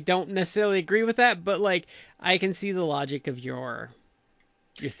 I don't necessarily agree with that, but like, I can see the logic of your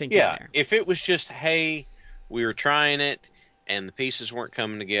thinking there. If it was just, hey, we were trying it and the pieces weren't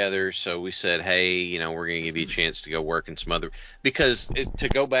coming together, so we said, hey, we're going to give you a chance to go work in some other, because to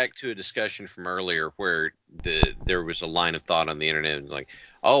go back to a discussion from earlier where there was a line of thought on the internet, and like,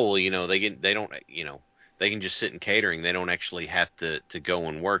 oh, well, they don't, they can just sit in catering. They don't actually have to go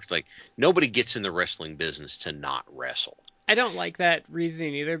and work. It's like, nobody gets in the wrestling business to not wrestle. I don't like that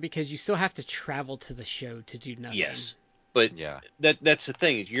reasoning either, because you still have to travel to the show to do nothing. Yes. But that's the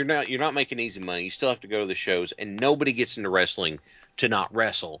thing. You're not making easy money. You still have to go to the shows, and nobody gets into wrestling to not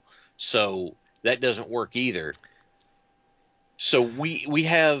wrestle. So that doesn't work either. So we've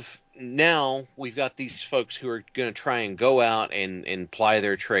got these folks who are going to try and go out and ply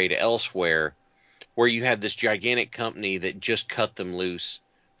their trade elsewhere, where you have this gigantic company that just cut them loose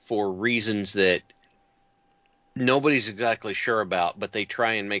for reasons that nobody's exactly sure about, but they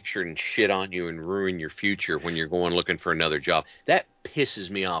try and make sure and shit on you and ruin your future when you're going looking for another job. That pisses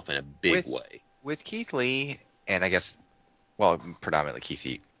me off in a big way. With Keith Lee, and I guess, well, predominantly Keith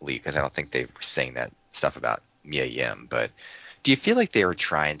Lee, because I don't think they were saying that stuff about Mia Yim, but do you feel like they were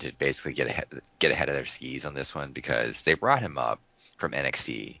trying to basically get ahead of their skis on this one? Because they brought him up from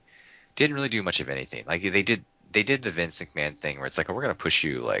NXT, didn't really do much of anything. Like they did the Vince McMahon thing where it's like, oh, we're going to push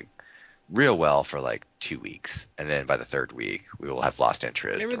you like real well for like 2 weeks, and then by the third week we will have lost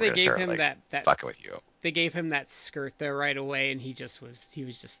interest. Remember, they gave him like, that fucking with you. They gave him that skirt there right away, and he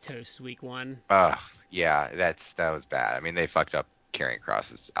was just toast week one. Yeah, that was bad. I mean, they fucked up Karrion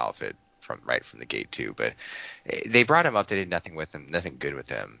Kross's outfit from the gate too. But they brought him up. They did nothing with him, nothing good with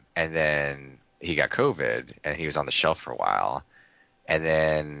him, and then he got COVID, and he was on the shelf for a while, and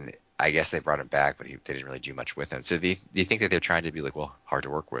then I guess they brought him back, but they didn't really do much with him. So do you think that they're trying to be like, well, hard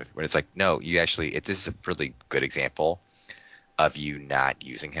to work with? When it's like, no, you actually, this is a really good example of you not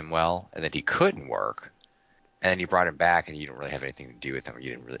using him well, and that he couldn't work, and then you brought him back, and you didn't really have anything to do with him.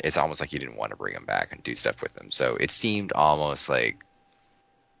 It's almost like you didn't want to bring him back and do stuff with him. So it seemed almost like,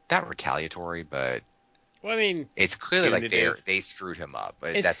 not retaliatory, but well, I mean, it's clearly like they screwed him up.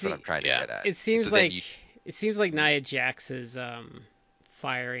 But that's what I'm trying to get at. It seems like Nia Jax's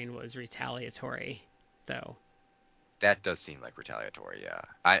firing was retaliatory, though. That does seem like retaliatory, yeah.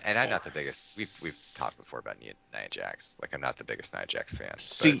 I'm not the biggest. We've talked before about Nia Jax. Like, I'm not the biggest Nia Jax fan.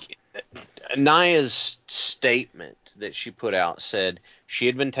 See, Nia's statement that she put out said she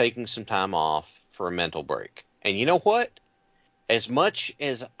had been taking some time off for a mental break. And you know what? As much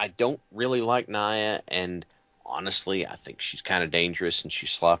as I don't really like Nia, and honestly, I think she's kind of dangerous and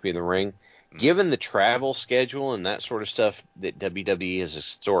she's sloppy in the ring, given the travel schedule and that sort of stuff that WWE has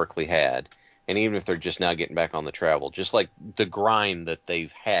historically had, and even if they're just now getting back on the travel, just like the grind that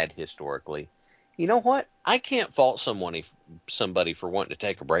they've had historically, you know what? I can't fault somebody for wanting to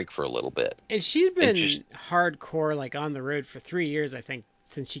take a break for a little bit. And she'd been hardcore, like, on the road for 3 years, I think,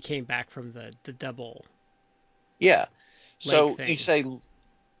 since she came back from the double. Yeah. So you say,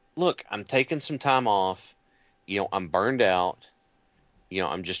 look, I'm taking some time off. I'm burned out.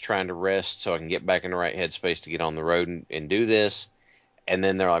 I'm just trying to rest so I can get back in the right headspace to get on the road and do this. And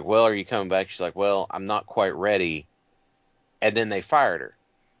then they're like, well, are you coming back? She's like, well, I'm not quite ready. And then they fired her.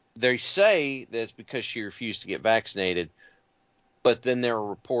 They say that's because she refused to get vaccinated. But then there are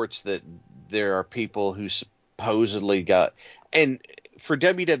reports that there are people who supposedly got, and for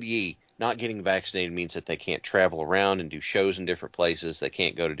WWE, not getting vaccinated means that they can't travel around and do shows in different places. They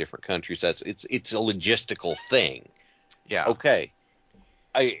can't go to different countries. It's a logistical thing. Yeah. Okay.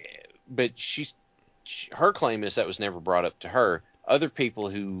 But her claim is that was never brought up to her. Other people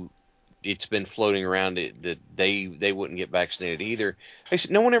who it's been floating around that they wouldn't get vaccinated either. They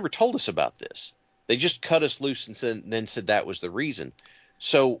said no one ever told us about this. They just cut us loose and then said that was the reason.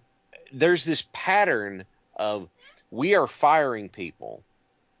 So there's this pattern of we are firing people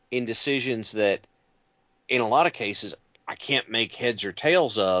in decisions that in a lot of cases I can't make heads or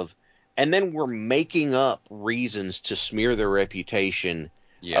tails of, and then we're making up reasons to smear their reputation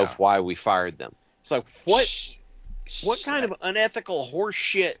Yeah. of why we fired them. It's like, what Sh- kind of unethical horse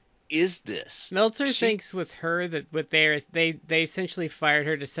shit is this? Meltzer She- thinks with her that with theirs, they essentially fired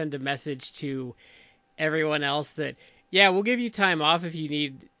her to send a message to everyone else that, yeah, we'll give you time off if you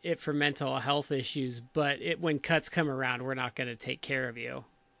need it for mental health issues, but when cuts come around, we're not going to take care of you.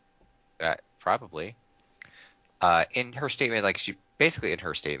 Probably. In her statement, like she basically in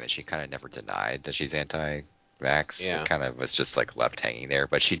her statement, she kind of never denied that she's anti-vax. Yeah. It kind of was just like left hanging there.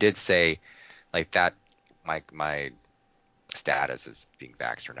 But she did say like that my status as being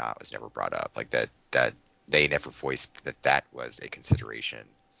vaxxed or not was never brought up. Like that they never voiced that was a consideration.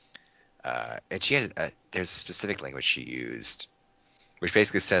 And she had there's a specific language she used, which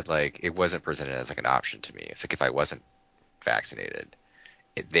basically said like it wasn't presented as like an option to me. It's like if I wasn't vaccinated,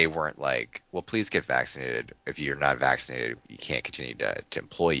 they weren't like, well, please get vaccinated. If you're not vaccinated, you can't continue to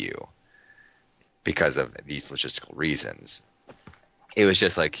employ you because of these logistical reasons. It was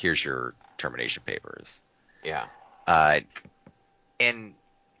just like, here's your termination papers. Yeah. And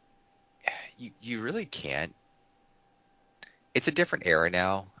you really can't. It's a different era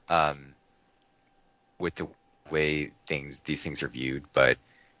now, with the way these things are viewed. But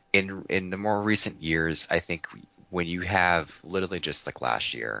in the more recent years, I think when you have literally just like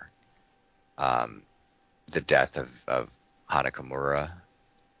last year, the death of Hana Kimura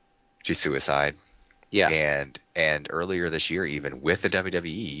to suicide, Yeah. and earlier this year, even with the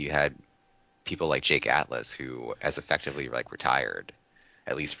WWE, you had people like Jake Atlas, who has effectively like retired,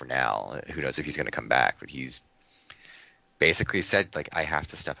 at least for now. Who knows if he's going to come back? But he's basically said like, I have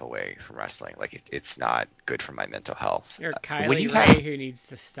to step away from wrestling. Like it's not good for my mental health. Or When Kylie you Ray, have who needs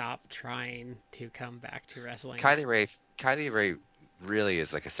to stop trying to come back to wrestling. Kylie Ray really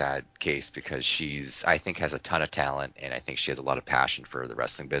is like a sad case because I think has a ton of talent, and I think she has a lot of passion for the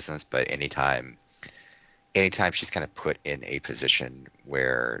wrestling business. But anytime she's kind of put in a position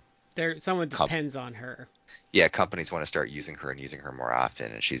where Someone depends on her. Yeah, companies want to start using her and using her more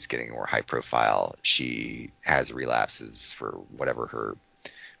often, and she's getting more high profile. She has relapses for whatever her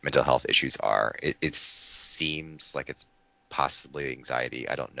mental health issues are. It seems like it's possibly anxiety.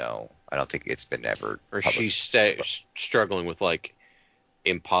 I don't know. I don't think it's been ever. Or she's struggling with like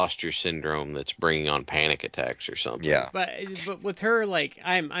imposter syndrome that's bringing on panic attacks or something. Yeah. But with her, like,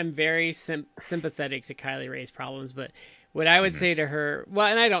 I'm very sympathetic to Kylie Ray's problems, but what I would say to her, well,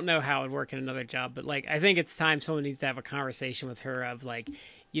 and I don't know how it would work in another job, but like, I think it's time someone needs to have a conversation with her of like,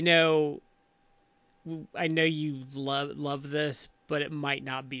 I know you love this, but it might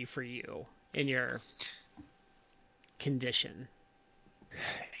not be for you in your condition.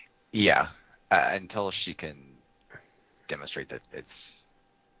 Yeah, until she can demonstrate that it's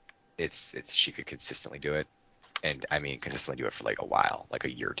she could consistently do it, and I mean consistently do it for like a while, like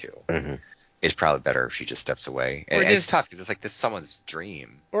a year or two. Mm-hmm. It's probably better if she just steps away. And it's tough because it's like this is someone's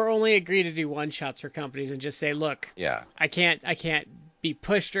dream. Or only agree to do one shots for companies and just say, look, Yeah, I can't be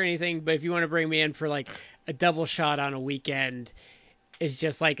pushed or anything, but if you want to bring me in for like a double shot on a weekend, is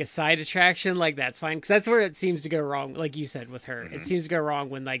just like a side attraction, like that's fine. Because that's where it seems to go wrong, like you said with her. It seems to go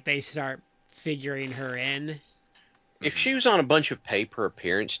wrong when like they start figuring her in. If she was on a bunch of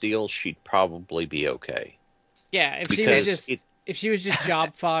pay-per-appearance deals, she'd probably be okay. Yeah, if she was just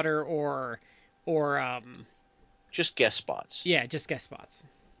job fodder or just guest spots. Yeah, just guest spots.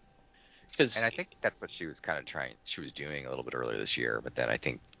 And I think that's what she was kind of she was doing a little bit earlier this year, but then I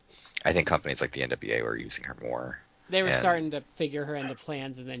think companies like the NWA were using her more. They were starting to figure her into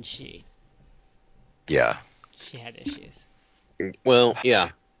plans, and then she had issues. Well, yeah.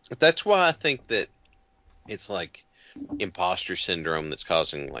 That's why I think that it's like imposter syndrome that's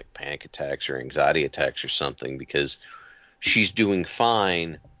causing like panic attacks or anxiety attacks or something, because she's doing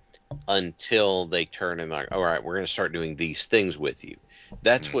fine until they turn and like, all right, we're going to start doing these things with you.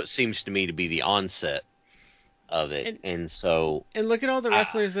 That's what seems to me to be the onset of it. And look at all the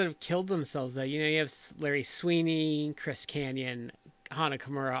wrestlers that have killed themselves though. You have Larry Sweeney, Chris Kanyon, Hana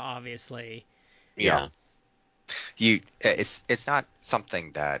Kimura, obviously. Yeah. It's not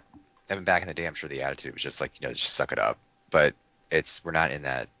something that, I mean, back in the day, I'm sure the attitude was just like, just suck it up. But we're not in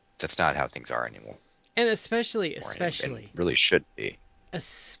that. That's not how things are anymore. And especially, and really should be.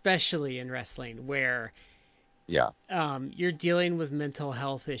 Especially in wrestling, where you're dealing with mental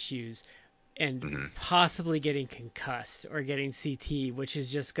health issues and possibly getting concussed or getting CT, which is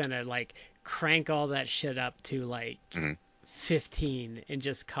just gonna like crank all that shit up to like 15 and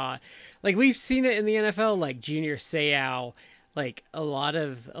just like we've seen it in the NFL, like Junior Seau, like a lot,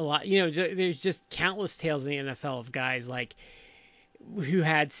 there's just countless tales in the NFL of guys like who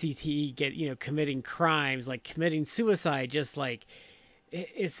had CTE committing crimes, like committing suicide, just like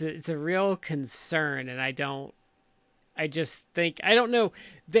it's a real concern, and I don't know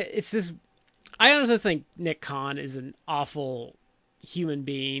that it's this. I honestly think Nick Khan is an awful human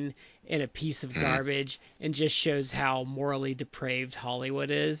being and a piece of garbage, and just shows how morally depraved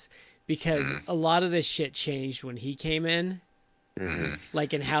Hollywood is, because a lot of this shit changed when he came in,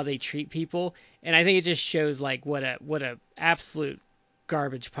 like in how they treat people, and I think it just shows like what a absolute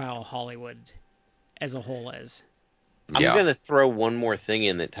garbage pile Hollywood as a whole is. I'm going to throw one more thing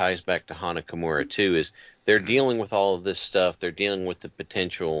in that ties back to Hana Kimura too, is they're dealing with all of this stuff. They're dealing with the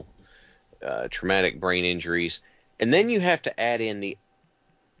potential traumatic brain injuries. And then you have to add in the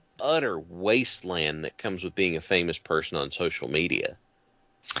utter wasteland that comes with being a famous person on social media.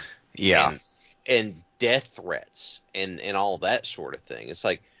 Yeah. And death threats and all that sort of thing. It's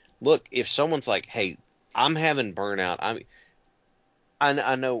like, look, if someone's like, hey, I'm having burnout.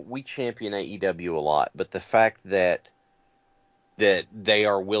 I know we champion AEW a lot, but the fact that they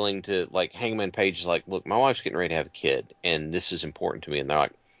are willing to, like, Hangman Page is like, look, my wife's getting ready to have a kid, and this is important to me. And they're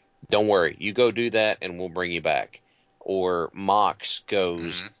like, don't worry, you go do that, and we'll bring you back. Or Mox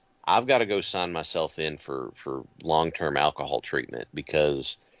goes, I've got to go sign myself in for long-term alcohol treatment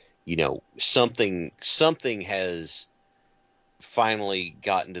because, you know, something has finally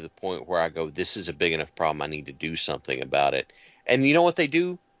gotten to the point where I go, this is a big enough problem. I need to do something about it. And you know what they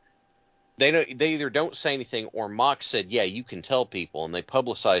do? They either don't say anything, or Mox said, yeah, you can tell people, and they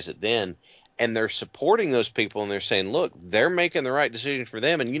publicize it then, and they're supporting those people, and they're saying, look, they're making the right decision for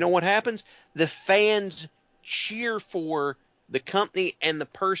them. And you know what happens? The fans cheer for the company and the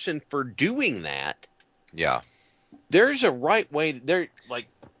person for doing that. Yeah. There's a right way. There's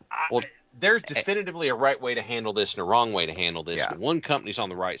definitively a right way to handle this and a wrong way to handle this. Yeah. And one company's on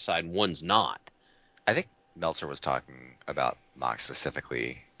the right side and one's not. I think Meltzer was talking about Mox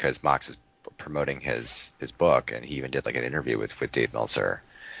specifically because Mox is promoting his book, and he even did like an interview with Dave Meltzer.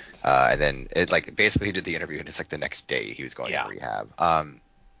 And then it like basically he did the interview, and it's like the next day he was going to rehab.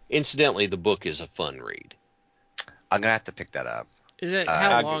 Incidentally, the book is a fun read. I'm gonna have to pick that up. Is it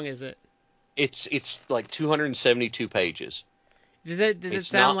how long is it? It's like 272 pages. Does it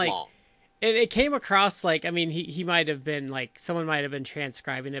sound like long? It came across like, I mean, he might have been like, someone might have been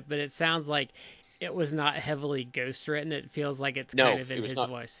transcribing it, but it sounds like it was not heavily ghostwritten. It feels like it's kind of in his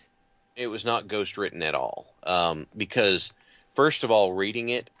voice. It was not ghostwritten at all. Because first of all, reading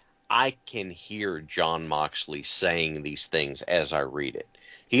it, I can hear Jon Moxley saying these things as I read it.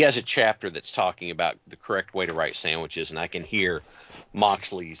 He has a chapter that's talking about the correct way to write sandwiches, and I can hear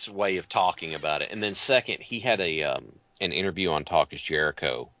Moxley's way of talking about it. And then second, he had an interview on Talk is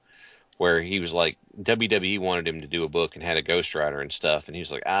Jericho where he was like, WWE wanted him to do a book and had a ghostwriter and stuff, and he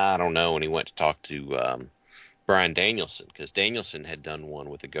was like, I don't know, and he went to talk to Bryan Danielson, because Danielson had done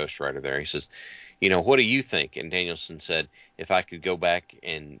one with a ghostwriter there. He says, you know, what do you think? And Danielson said, if I could go back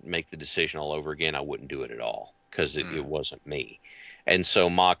and make the decision all over again, I wouldn't do it at all, because it wasn't me. And so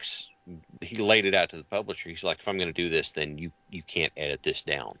Mox, he laid it out to the publisher. He's like, if I'm going to do this, then you can't edit this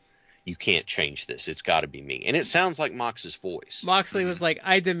down. You can't change this. It's got to be me. And it sounds like Mox's voice. Moxley was like,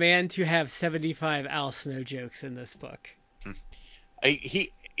 I demand to have 75 Al Snow jokes in this book.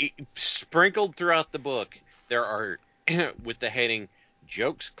 He sprinkled throughout the book, there are, with the heading,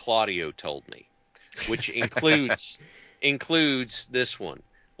 Jokes Claudio Told Me, which includes this one.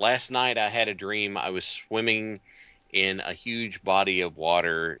 Last night I had a dream. I was swimming in a huge body of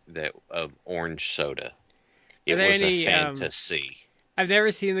water of orange soda. It was a fantasy. I've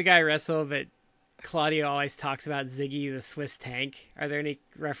never seen the guy wrestle, but Claudio always talks about Ziggy the Swiss Tank. Are there any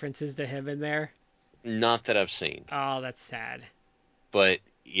references to him in there? Not that I've seen. Oh, that's sad. But,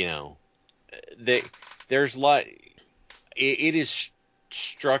 you know, there's it is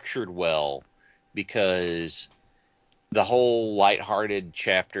structured well, because the whole lighthearted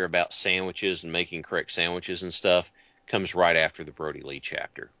chapter about sandwiches and making correct sandwiches and stuff comes right after the Brody Lee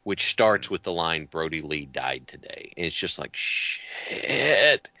chapter, which starts with the line, Brody Lee died today. And it's just like,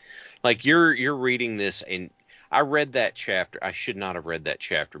 shit. Like, you're reading this, and I read that chapter. I should not have read that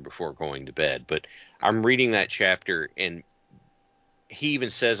chapter before going to bed, but I'm reading that chapter, and he even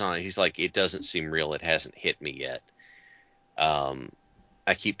says on it, he's like, it doesn't seem real. It hasn't hit me yet.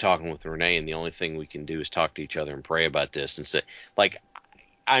 I keep talking with Renee, and the only thing we can do is talk to each other and pray about this. And so, like,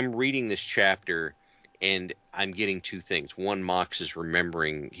 I'm reading this chapter, and I'm getting two things. One, Mox is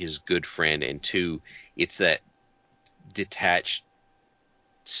remembering his good friend, and two, it's that detached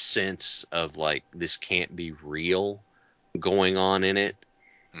sense of, like, this can't be real going on in it.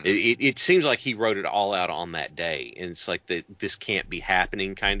 It seems like he wrote it all out on that day, and it's like this can't be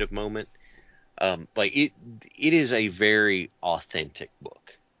happening kind of moment. Like, it is a very authentic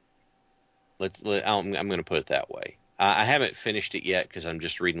book. I'm going to put it that way. I haven't finished it yet because I'm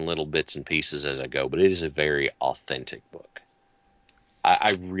just reading little bits and pieces as I go, but it is a very authentic book.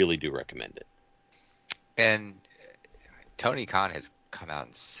 I really do recommend it. And Tony Khan has come out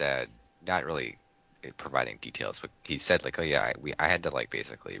and said, not really providing details, but he said like, oh yeah, I had to like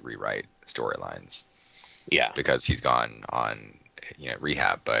basically rewrite storylines. Yeah. Because he's gone on,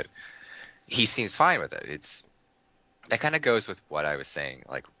 rehab, but he seems fine with it. That kind of goes with what I was saying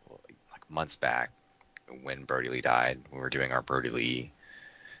like months back when Brody Lee died. When we were doing our Brody Lee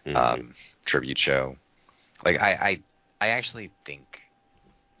tribute show. Like I actually think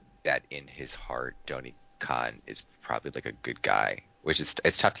that in his heart, Tony Khan is probably like a good guy, which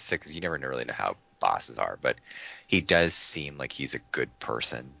it's tough to say because you never really know how bosses are, but he does seem like he's a good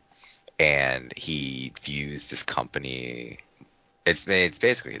person, and he views this company. It's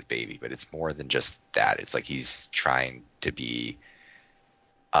basically his baby, but it's more than just that. It's like he's trying to be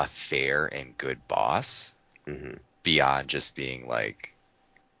a fair and good boss beyond just being like.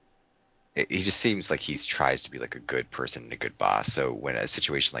 He just seems like he tries to be like a good person and a good boss. So when a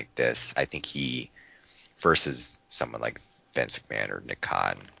situation like this, I think he versus someone like Vince McMahon or Nick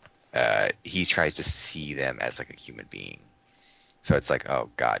Khan, he tries to see them as like a human being. So it's like, oh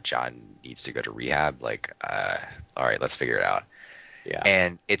God, John needs to go to rehab. Like, all right, let's figure it out. Yeah.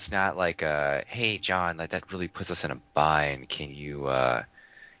 And it's not like, hey John, like that really puts us in a bind. Can you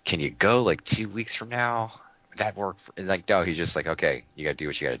go like 2 weeks from now? That work? Like, no, he's just like, okay, you got to do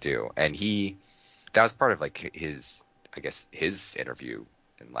what you got to do. And that was part of like his interview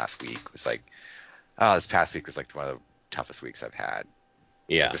in last week was like, oh, this past week was like one of the toughest weeks I've had.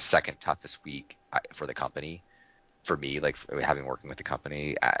 Yeah. Like the second toughest week for the company. For me, like having working with the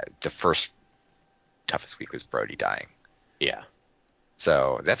company, the first toughest week was Brody dying. Yeah.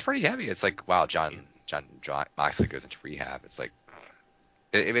 So that's pretty heavy. It's like, wow, John Moxley goes into rehab. It's like,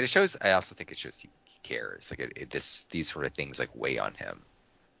 it shows. I also think it shows he cares. Like these sort of things like weigh on him.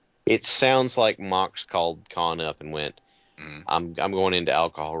 It sounds like Mox called Khan up and went, I'm going into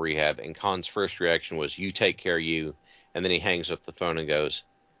alcohol rehab, and Khan's first reaction was, you take care of you, and then he hangs up the phone and goes,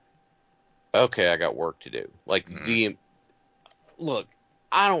 okay, I got work to do. Like, look,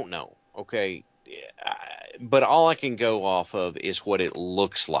 I don't know, okay, but all I can go off of is what it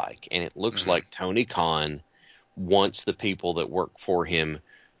looks like, and it looks like Tony Khan wants the people that work for him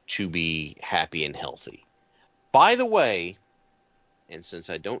to be happy and healthy. By the way, and since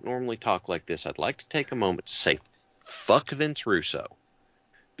I don't normally talk like this, I'd like to take a moment to say fuck Vince Russo.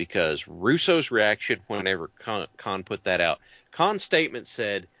 Because Russo's reaction whenever Khan put that out, Khan's statement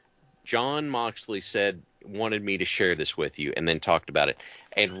said, John Moxley wanted me to share this with you, and then talked about it.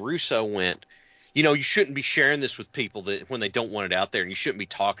 And Russo went, you shouldn't be sharing this with people that when they don't want it out there, and you shouldn't be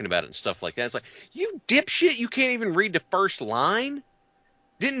talking about it and stuff like that. It's like, you dipshit, you can't even read the first line?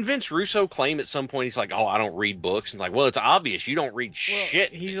 Didn't Vince Russo claim at some point, he's like, oh, I don't read books? And it's like, well, it's obvious you don't read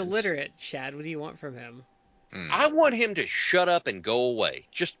shit. He's illiterate, Shad. What do you want from him? I want him to shut up and go away,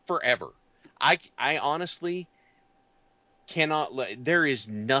 just forever. I honestly cannot there is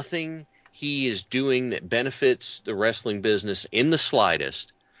nothing he is doing that benefits the wrestling business in the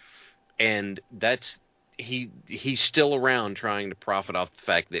slightest, and he's still around trying to profit off the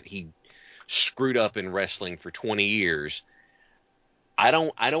fact that he screwed up in wrestling for 20 years. I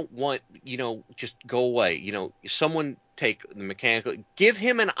don't want, just go away. Someone take the mechanical, give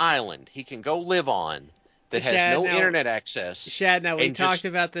him an island he can go live on that has no internet access. Shad, now we talked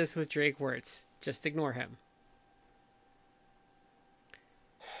about this with Drake Wirtz. Just ignore him.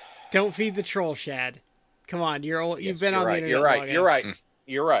 Don't feed the troll, Shad. Come on, you're old. You've been on the internet. You're right.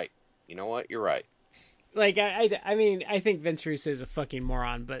 You're right. You know what? You're right. Like, I mean, I think Vince Russo is a fucking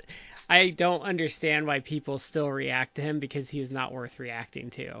moron, but I don't understand why people still react to him because he's not worth reacting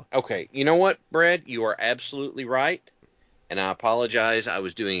to. Okay, you know what, Brad? You are absolutely right, and I apologize. I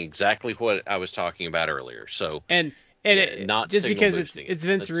was doing exactly what I was talking about earlier. So, not just because it's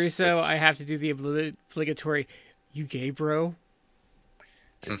Vince Russo, I have to do the obligatory, you gay, bro?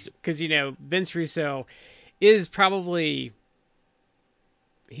 Because Vince Russo is probably.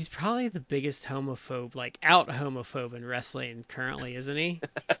 He's probably the biggest homophobe, like out homophobe in wrestling currently, isn't he?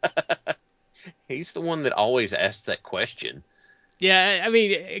 He's the one that always asks that question. Yeah, I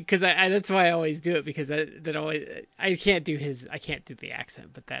mean, because that's why I always do it, because I can't do the accent,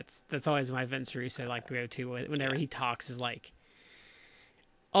 but that's always my Vince Russo like go to whenever he talks is like.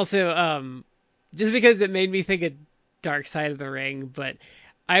 Also, just because it made me think of Dark Side of the Ring, but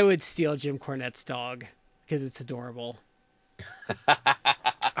I would steal Jim Cornette's dog because it's adorable.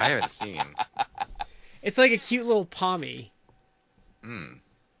 I haven't seen. It's like a cute little Pommy.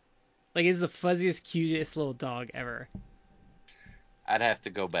 Like, it's the fuzziest, cutest little dog ever. I'd have to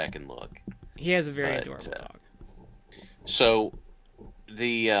go back and look. He has a very adorable dog. So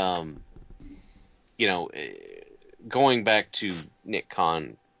the going back to Nick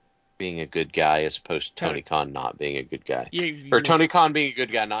Khan being a good guy as opposed to Tony Khan not being a good guy, or Tony Khan being a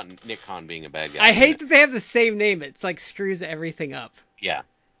good guy, not Nick Khan being a bad guy. I hate that they have the same name. It's like screws everything up. Yeah,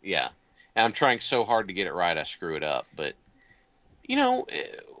 yeah. And I'm trying so hard to get it right, I screw it up. But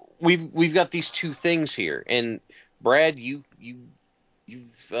we've got these two things here, and Brad, you've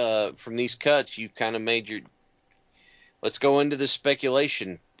from these cuts, you've kind of made your. Let's go into the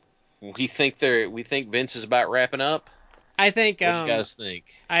speculation. We think Vince is about wrapping up. I think. What do you guys think?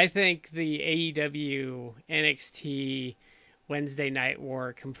 I think the AEW NXT Wednesday Night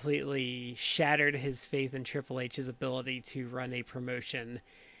War completely shattered his faith in Triple H's ability to run a promotion,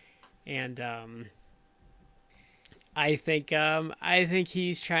 and I think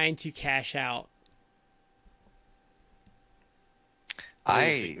he's trying to cash out.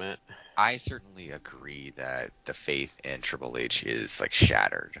 I certainly agree that the faith in Triple H is like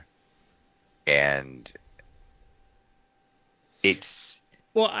shattered, and it's.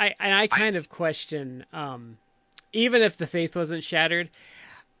 Well, I kind of question, even if the faith wasn't shattered,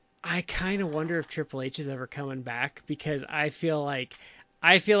 I kind of wonder if Triple H is ever coming back, because I feel like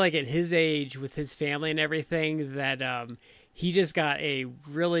at his age, with his family and everything, that he just got a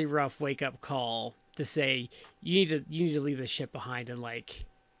really rough wake up call to say you need to leave the ship behind and like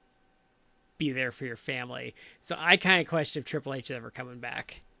be there for your family. So I kind of question if Triple H is ever coming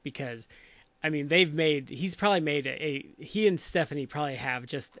back, because I mean he's probably made he and Stephanie probably have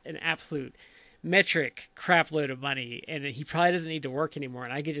just an absolute metric crap load of money, and he probably doesn't need to work anymore.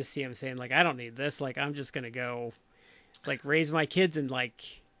 And I could just see him saying, like, I don't need this, like I'm just gonna go like raise my kids and like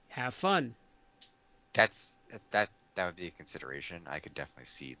have fun. That would be a consideration. I could definitely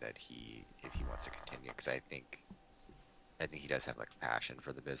see that if he wants to continue, because I think he does have like a passion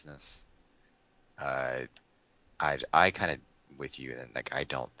for the business. I kind of with you, and like I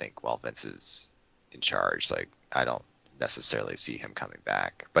don't think while Vince is in charge, like I don't necessarily see him coming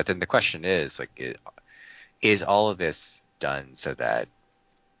back. But then the question is, like, is all of this done so that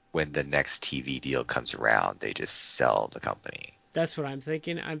when the next TV deal comes around, they just sell the company? That's what I'm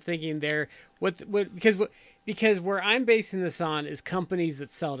thinking. I'm thinking because where I'm basing this on is companies that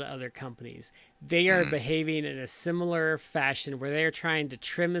sell to other companies. They are behaving in a similar fashion where they are trying to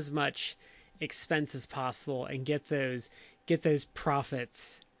trim as much expense as possible and get those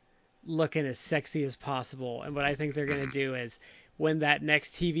profits looking as sexy as possible. And what I think they're going to do is, when that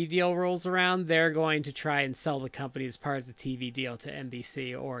next TV deal rolls around, they're going to try and sell the company as part of the TV deal to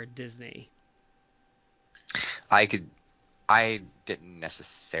NBC or Disney. I didn't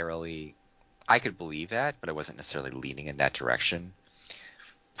necessarily. I could believe that, but I wasn't necessarily leaning in that direction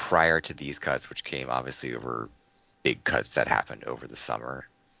prior to these cuts, which came obviously over big cuts that happened over the summer.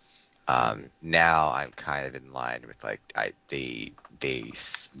 Now I'm kind of in line with like they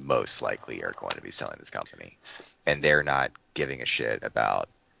most likely are going to be selling this company, and they're not giving a shit about,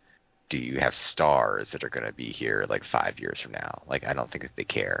 do you have stars that are going to be here like 5 years from now? Like, I don't think that they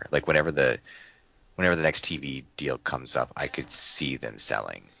care. Like, whenever the next TV deal comes up, I could see them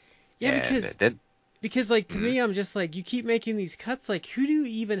selling. Yeah, because like to me, I'm just like, you keep making these cuts. Like, who do you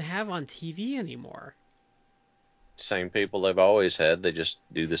even have on TV anymore? Same people they've always had. They just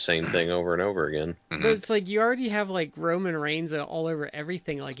do the same thing over and over again. But it's like you already have like Roman Reigns all over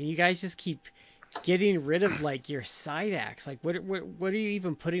everything. Like, and you guys just keep getting rid of like your side acts. Like, what are you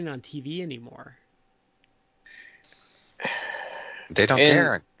even putting on TV anymore? They don't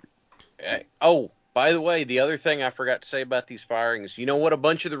care. Oh, by the way, the other thing I forgot to say about these firings, you know what a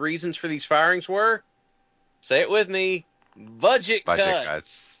bunch of the reasons for these firings were? Say it with me. Budget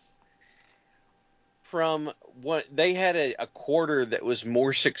cuts. From what they had a quarter that was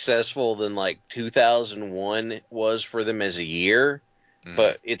more successful than like 2001 was for them as a year,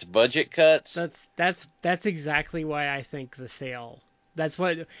 but it's budget cuts. That's exactly why I think the sale. That's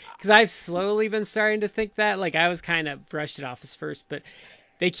what, because I've slowly been starting to think that. Like, I was kind of brushed it off as first, but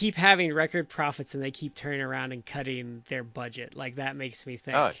they keep having record profits and they keep turning around and cutting their budget. Like, that makes me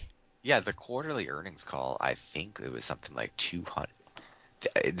think. Yeah, the quarterly earnings call, I think it was something like 200.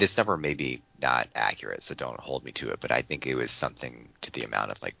 This number may be not accurate, so don't hold me to it, but I think it was something to the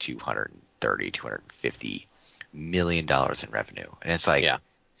amount of like $250 million in revenue. And it's like,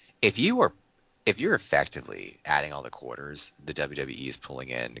 if you're effectively adding all the quarters, the WWE is pulling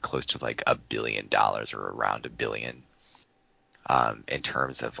in close to like $1 billion or around $1 billion in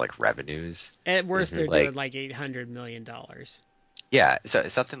terms of like revenues. At worst, they're doing like $800 million. Yeah, so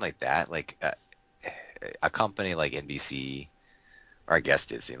something like that. Like a company like NBC, or I guess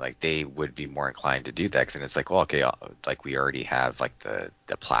Disney, like they would be more inclined to do that, and it's like, well, okay, like we already have like the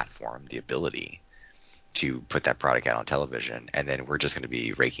platform, the ability, to put that product out on television, and then we're just going to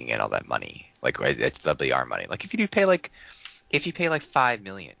be raking in all that money. Like that'll be our money. Like if you pay like $5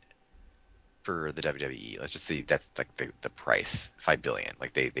 million for the WWE, let's just say that's like the price, $5 billion.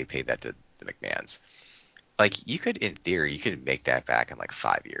 Like they paid that to the McMahons. Like you could, in theory, you could make that back in like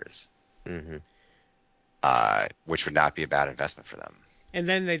 5 years. Mm-hmm. Which would not be a bad investment for them. And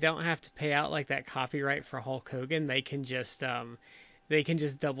then they don't have to pay out like that copyright for Hulk Hogan. They can just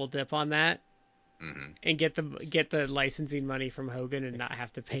double dip on that and get the licensing money from Hogan and not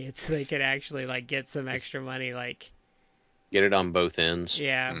have to pay it, so they could actually like get some extra money, like Get it on both ends.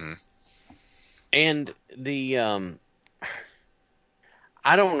 yeah. And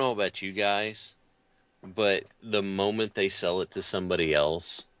I don't know about you guys, but the moment they sell it to somebody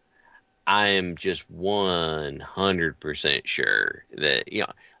else, I am just 100% sure that,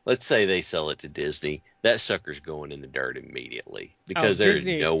 let's say they sell it to Disney, that sucker's going in the dirt immediately, because there's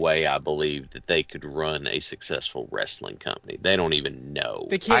Disney, no way I believe that they could run a successful wrestling company. They don't even know.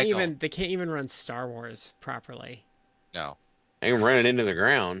 They can't even run Star Wars properly. No. They can run it into the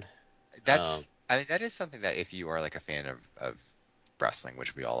ground. I mean, that is something that if you are like a fan of wrestling,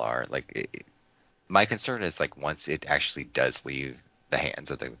 which we all are, like my concern is like once it actually does leave the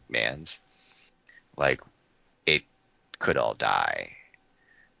hands of the McMahons, like it could all die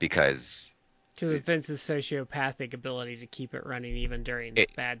because of Vince's sociopathic ability to keep it running even during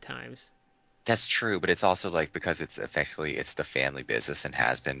bad times. That's true, but it's also like because it's the family business and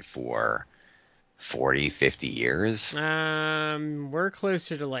has been for 40, 50 years. We're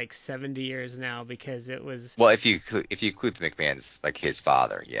closer to like 70 years now because it was. Well, if you include the McMahons, like his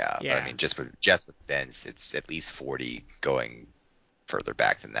father, yeah. Yeah. But I mean, just with Vince, it's at least 40, going further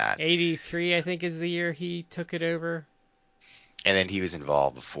back than that. 83, I think, is the year he took it over. And then he was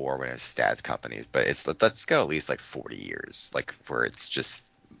involved before when it was Stad's companies, but let's go at least like 40 years, like where it's just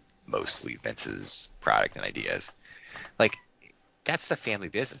mostly Vince's product and ideas. Like that's the family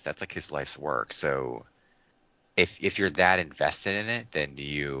business. That's like his life's work. So if you're that invested in it, then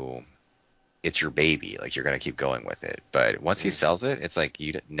it's your baby. Like you're gonna keep going with it. But once he sells it, it's like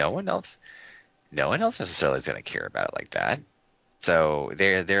no one else necessarily is gonna care about it like that. So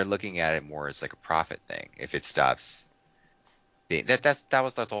they're looking at it more as like a profit thing. If it stops being that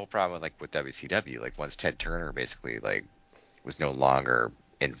was the whole problem with WCW. Like once Ted Turner basically like was no longer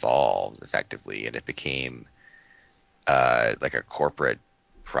involved effectively, and it became like a corporate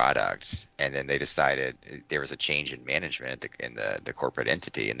product, and then they decided there was a change in management in the corporate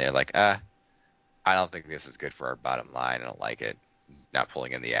entity, and they're like, I don't think this is good for our bottom line. I don't like it. Not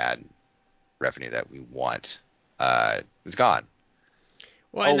pulling in the ad revenue that we want. It was gone.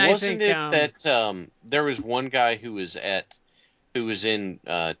 Well, wasn't it that there was one guy who was in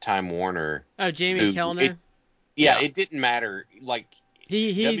Time Warner? Oh, Jamie Kellner. It didn't matter. Like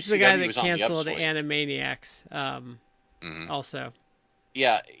he's WCW the guy that was on the canceled upswing. Animaniacs. Also.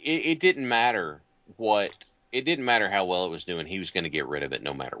 Yeah, it didn't matter it didn't matter how well it was doing. He was going to get rid of it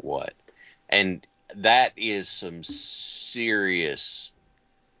no matter what. And that is some serious,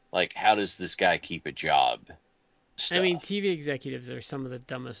 like, how does this guy keep a job stuff. I mean, TV executives are some of the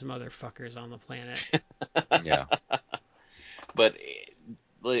dumbest motherfuckers on the planet. Yeah. But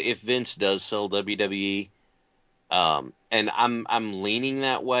if Vince does sell WWE, and I'm leaning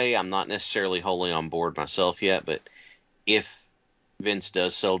that way, I'm not necessarily wholly on board myself yet, but if Vince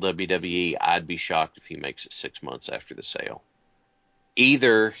does sell WWE, I'd be shocked if he makes it 6 months after the sale.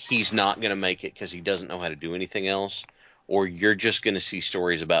 Either he's not going to make it because he doesn't know how to do anything else, or you're just going to see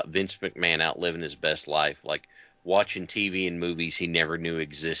stories about Vince McMahon outliving his best life, like watching TV and movies he never knew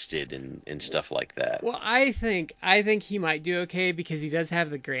existed and stuff like that. Well, I think he might do okay because he does have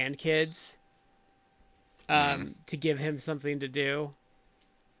the grandkids to give him something to do.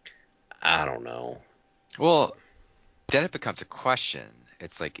 I don't know. Well, then it becomes a question.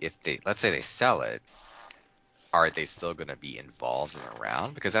 It's like let's say they sell it, are they still going to be involved and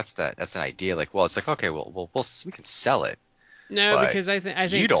around? Because that's an idea. Like, well, it's like, okay, we can sell it. No, because I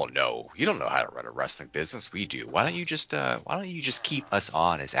think you don't know how to run a wrestling business. We do. Why don't you just keep us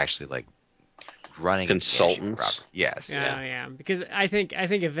on as actually like running consultants? Yes. Yeah. Because I think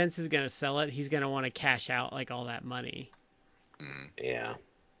if Vince is going to sell it, he's going to want to cash out like all that money. Yeah,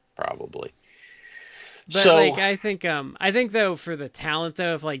 probably. But like I think though for the talent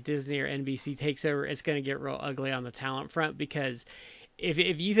though, if like Disney or NBC takes over, it's gonna get real ugly on the talent front, because if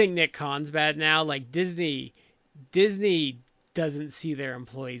you think Nick Khan's bad now, like Disney doesn't see their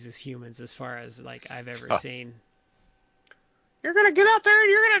employees as humans as far as like I've ever seen. You're gonna get out there and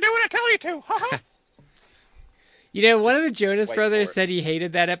you're gonna do what I tell you to. You know, one of the Jonas Brothers said he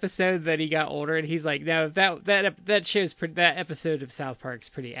hated that episode, that he got older, and he's like, no, that episode of South Park's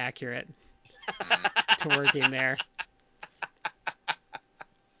pretty accurate. to working there.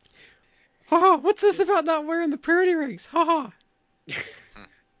 Haha, what's this about not wearing the purity rings? Haha.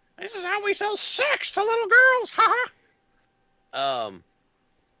 This is how we sell sex to little girls. Haha.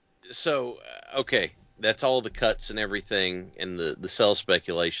 So, okay, that's all the cuts and everything and the sell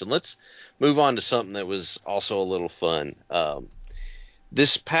speculation. Let's move on to something that was also a little fun.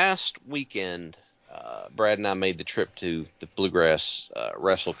 This past weekend, Brad and I made the trip to the Bluegrass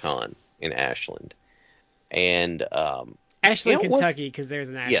WrestleCon in Ashland. And Ashland, Kentucky, because there's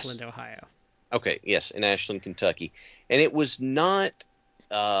an Ashland, yes. Ohio. Okay, yes, in Ashland, Kentucky. And it was not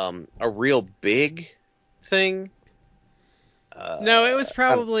a real big thing. No, it was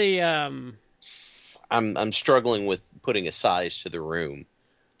probably I'm struggling with putting a size to the room.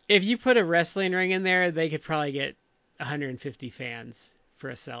 if you put a wrestling ring in there, they could probably get 150 fans for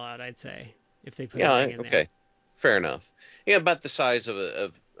a sellout, I'd say, if they put a ring in there. Okay, fair enough. Yeah, about the size of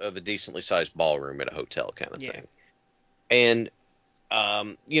a decently sized ballroom at a hotel kind of thing. And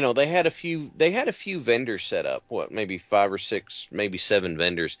they had a few vendors set up. What, maybe 5 or 6, maybe 7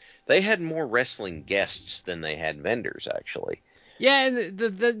 vendors. They had more wrestling guests than they had vendors, actually. Yeah, and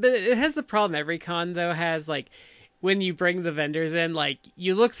but it has the problem every con though has, like, when you bring the vendors in, like,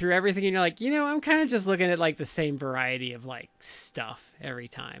 you look through everything and you're like, I'm kind of just looking at like the same variety of like stuff every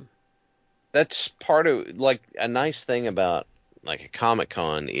time. That's part of, like, a nice thing about like a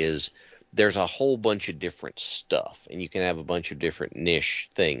Comic-Con is there's a whole bunch of different stuff, and you can have a bunch of different niche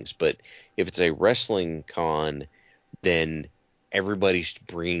things. But if it's a wrestling con, then everybody's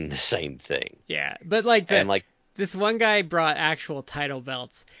bringing the same thing. Yeah, but this one guy brought actual title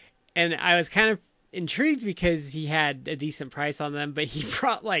belts, and I was kind of intrigued because he had a decent price on them, but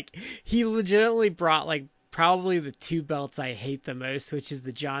he legitimately brought like probably the 2 belts I hate the most, which is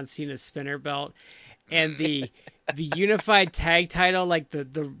the John Cena spinner belt and the unified tag title, like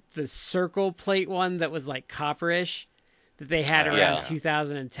the circle plate one that was like copperish that they had around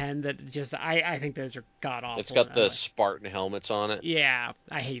 2010. That just I think those are god awful. It's got the Spartan helmets on it. Yeah,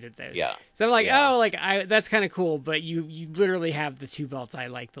 I hated those. Yeah. So I'm like, that's kind of cool, but you literally have the 2 belts I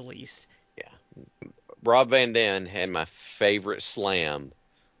like the least. Yeah. Rob Van Dam had my favorite slam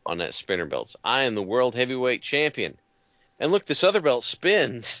on that spinner belts. I am the world heavyweight champion. And look, this other belt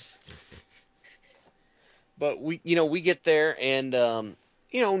spins. But we get there and,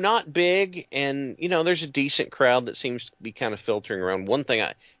 not big. And, there's a decent crowd that seems to be kind of filtering around. One thing,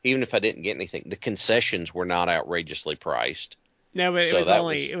 even if I didn't get anything, the concessions were not outrageously priced. No, but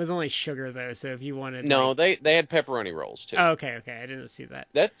it was only sugar though. So if you wanted, they had pepperoni rolls too. Oh, okay, I didn't see that.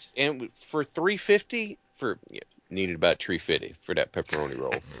 And for $3.50 needed about $3.50 for that pepperoni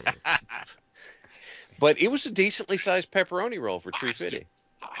roll. But it was a decently sized pepperoni roll for $3.50.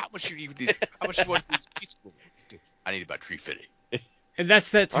 How much you need? How much you want for this pizza? I need about $3.50. And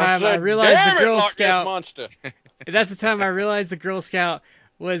that's that time I realized the Girl Scout monster. And that's the time I realized the Girl Scout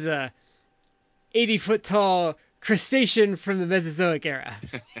was a 80-foot tall crustacean from the Mesozoic era.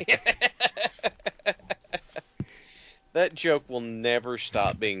 That joke will never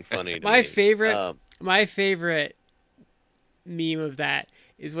stop being funny to my me. My favorite meme of that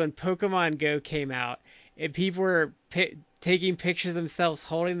is when Pokemon Go came out and people were taking pictures of themselves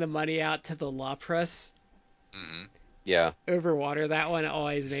holding the money out to the Lapras. Mm-hmm. Yeah. Over water. That one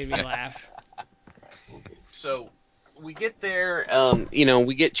always made me laugh. So we get there,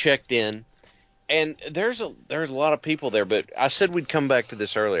 we get checked in, and there's a lot of people there. But I said we'd come back to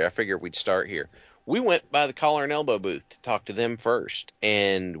this earlier. I figured we'd start here. We went by the collar and elbow booth to talk to them first,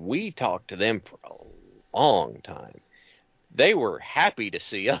 and we talked to them for a long time. They were happy to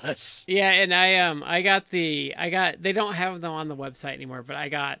see us. Yeah, and I got they don't have them on the website anymore,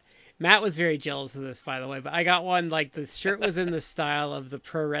 but Matt was very jealous of this, by the way, but I got one, like, the shirt was in the style of the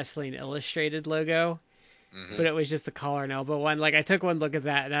Pro Wrestling Illustrated logo, but it was just the collar and elbow one. Like, I took one look at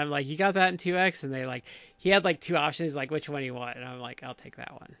that, and I'm like, you got that in 2X? And he had, like, 2 options, like, which one do you want? And I'm like, I'll take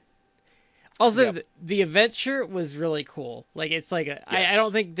that one. Also, yep. The event shirt was really cool. Like, it's like yes. I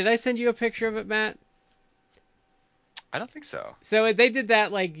don't think, did I send you a picture of it, Matt? I don't think so. So they did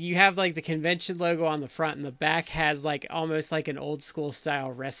that, like, you have, like, the convention logo on the front, and the back has, like, almost like an old school style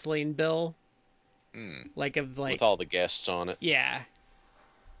wrestling bill. Like, with all the guests on it. Yeah.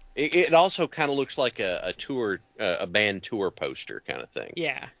 It also kind of looks like a tour, a band tour poster kind of thing.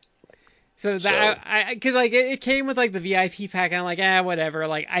 Yeah. So that, because, like, it came with, like, the VIP pack, and I'm like, whatever.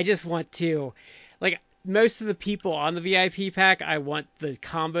 Like, I just want to, like, most of the people on the VIP pack, I want the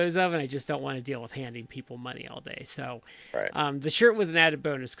combos of, and I just don't want to deal with handing people money all day. So, right. The shirt was an added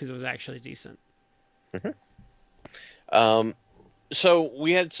bonus because it was actually decent. Mm-hmm. So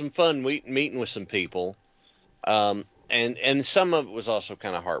we had some fun meeting with some people. And some of it was also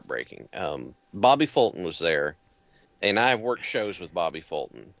kind of heartbreaking. Bobby Fulton was there, and I've worked shows with Bobby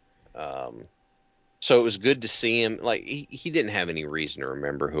Fulton. So it was good to see him. Like he didn't have any reason to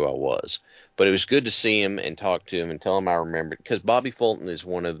remember who I was, but it was good to see him and talk to him and tell him I remembered, because Bobby Fulton was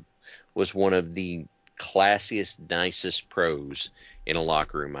one of the classiest, nicest pros in a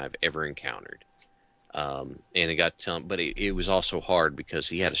locker room I've ever encountered. And I got to tell him, but it was also hard because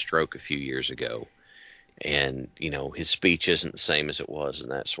he had a stroke a few years ago, and his speech isn't the same as it was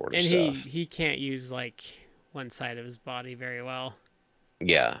and that sort of And stuff. he can't use like one side of his body very well.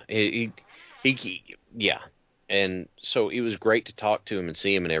 Yeah, yeah. And so it was great to talk to him and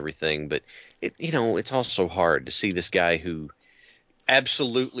see him and everything, but it's also hard to see this guy who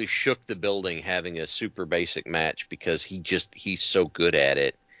absolutely shook the building having a super basic match because he's so good at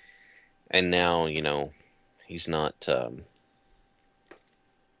it. And now, he's not,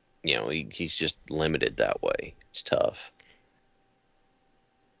 he's just limited that way. It's tough.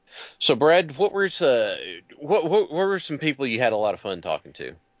 So, Brad, what were some people you had a lot of fun talking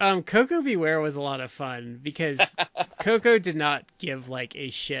to? Coco Beware was a lot of fun because Coco did not give like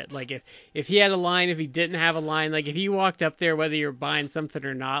a shit. Like if he had a line, if he didn't have a line, like if he walked up there, whether you're buying something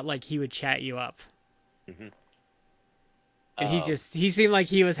or not, like he would chat you up. Mm-hmm. And he seemed like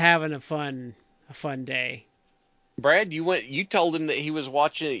he was having a fun day. Brad, you told him that you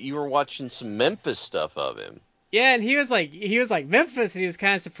were watching some Memphis stuff of him. Yeah, and he was like Memphis, and he was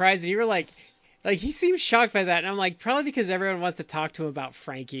kind of surprised, and you were like he seemed shocked by that, and I'm like, probably because everyone wants to talk to him about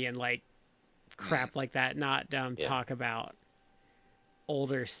Frankie and like crap like that, not talk about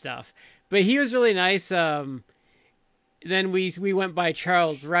older stuff. But he was really nice. Then we went by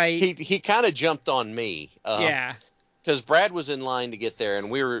Charles Wright. He kind of jumped on me. Yeah. Because Brad was in line to get there,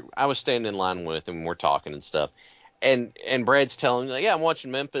 and I was standing in line with him, and we're talking and stuff. And Brad's telling me, like, yeah, I'm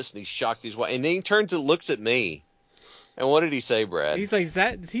watching Memphis, and he's shocked he's watching. And then he turns and looks at me. And what did he say, Brad? He's like,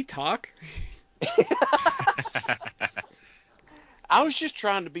 does he talk? I was just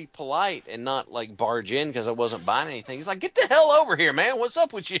trying to be polite and not like barge in because I wasn't buying anything. He's like, get the hell over here, man. What's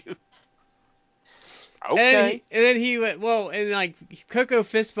up with you? Okay. And then he went, well, and like Coco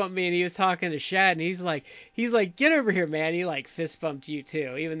fist bumped me, and he was talking to Shad, and he's like, get over here, man. He like fist bumped you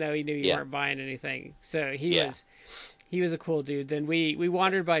too, even though he knew you weren't buying anything. So he was a cool dude. Then we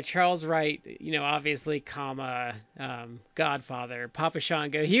wandered by Charles Wright, obviously, Godfather, Papa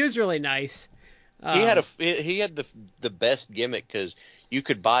Shango. He was really nice. He had the best gimmick because you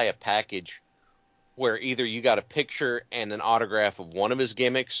could buy a package where either you got a picture and an autograph of one of his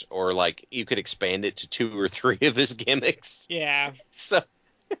gimmicks, or like you could expand it to 2 or 3 of his gimmicks. Yeah. So,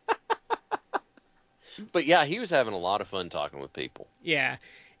 but yeah, he was having a lot of fun talking with people. Yeah.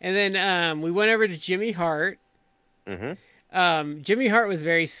 And then we went over to Jimmy Hart. Mm-hmm. Jimmy Hart was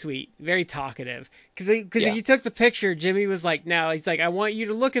very sweet, very talkative. Because if you took the picture, Jimmy was like, no, he's like, I want you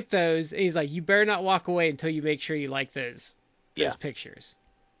to look at those. And he's like, you better not walk away until you make sure you like those pictures.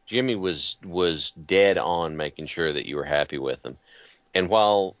 Jimmy was dead on making sure that you were happy with him. And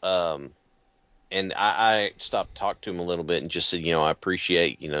while and I stopped to talk to him a little bit and just said, I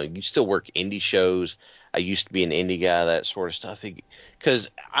appreciate, you still work indie shows. I used to be an indie guy, that sort of stuff. Because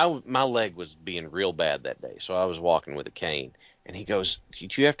my leg was being real bad that day, so I was walking with a cane. And he goes,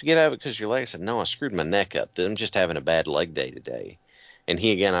 did you have to get out of it because of your leg? I said, no, I screwed my neck up. I'm just having a bad leg day today. And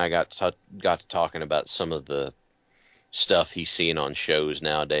I got to talking about some of the stuff he's seeing on shows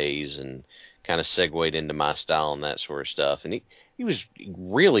nowadays, and kind of segued into my style and that sort of stuff. And he was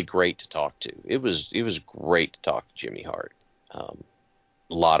really great to talk to. It was great to talk to Jimmy Hart. A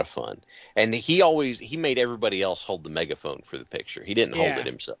lot of fun. And he made everybody else hold the megaphone for the picture. He didn't hold it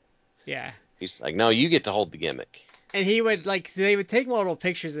himself. Yeah. He's like, no, you get to hold the gimmick. And he would they would take multiple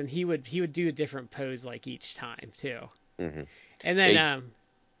pictures, and he would do a different pose like each time too. Mm-hmm. And then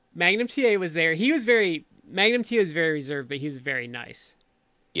Magnum TA was there. Magnum TA was very reserved, but he was very nice.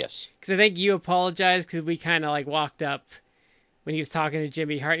 Yes. Because I think you apologized because we kind of like walked up when he was talking to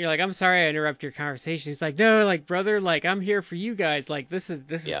Jimmy Hart. You're like, I'm sorry I interrupted your conversation. He's like, no, like, brother, like, I'm here for you guys. Like, this is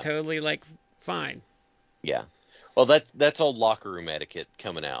totally like fine. Yeah. Well, that's old locker room etiquette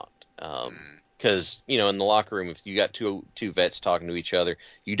coming out. Because in the locker room, if you got two vets talking to each other,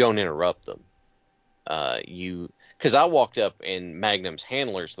 you don't interrupt them. Because I walked up and Magnum's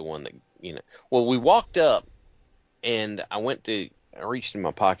handler's the one that Well, we walked up and I reached in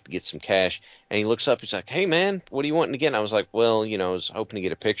my pocket to get some cash, and he looks up. He's like, "Hey, man, what are you wanting to get?" And I was like, "Well, I was hoping to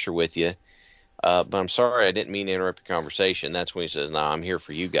get a picture with you, but I'm sorry, I didn't mean to interrupt your conversation." That's when he says, "No, I'm here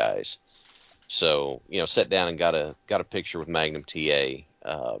for you guys." So, sat down and got a picture with Magnum TA,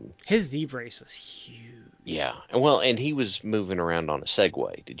 His knee brace was huge. Yeah, and he was moving around on a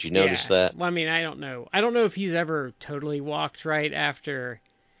Segway. Did you notice that? Well, I mean, I don't know. I don't know if he's ever totally walked right after.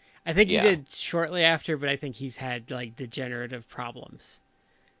 I think he Yeah. did shortly after, but I think he's had like degenerative problems.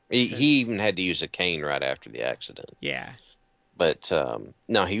 He since- even had to use a cane right after the accident. Yeah. But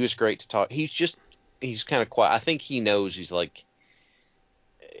no, he was great to talk. He's kind of quiet. I think he knows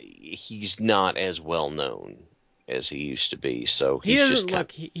he's not as well known as he used to be. So He he's doesn't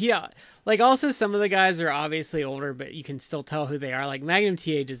just look. Like also some of the guys are obviously older, but you can still tell who they are. Like Magnum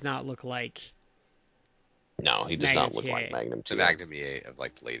TA does not look like. no, he does Magnum not look TA. like Magnum The TA. Magnum EA of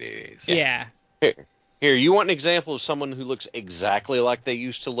like the late 80s. Yeah. Here, you want an example of someone who looks exactly like they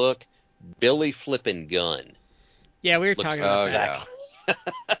used to look? Billy Flippin' Gun. Yeah, we were Looks talking about that.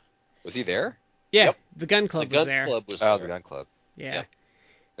 exactly. Was he there? Yeah, Yep. the gun The club was gun there. club was Oh, there. the gun club. Yeah. Yep.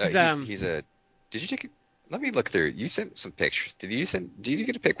 'Cause, He's a. Did you take? Let me look through. You sent some pictures. Did you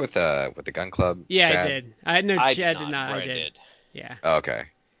get a pic with the gun club? Yeah, Shad? I did. I know I Chad did did not. I Brad did. Yeah. Oh, okay.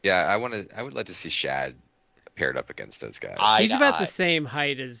 Yeah, I would like to see Shad paired up against those guys. Eye He's to about eye. the same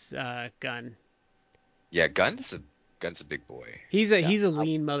height as Gunn. Yeah, Gun's a big boy. He's a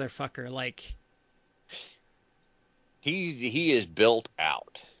lean motherfucker. Like He is built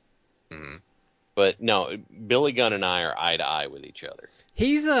out. hmm But no, Billy Gunn and I are eye to eye with each other.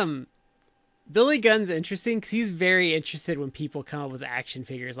 he's Billy Gunn's interesting because he's very interested when people come up with action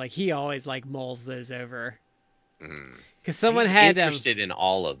figures. Like he always like mulls those over. hmm Because someone He's had interested in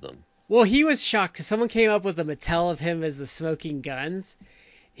all of them. well, he was shocked because someone came up with a Mattel of him as the smoking guns.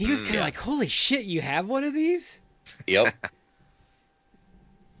 He was kind of Yeah. like, "Holy shit, you have one of these?" Yep.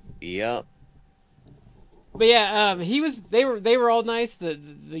 Yep. But yeah, they were all nice. The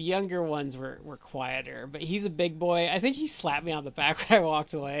younger ones were quieter. But he's a big boy. I think he slapped me on the back when I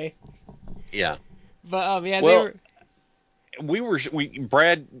walked away. Yeah. But yeah, Well, they were.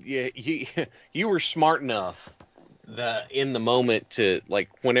 Brad, you were smart enough that in the moment to like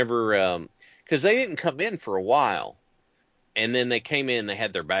whenever, because they didn't come in for a while, and then they came in, they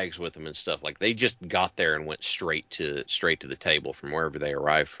had their bags with them and stuff. Like they just got there and went straight to the table from wherever they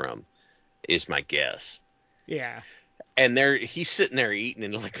arrived from, is my guess. Yeah. And he's sitting there eating,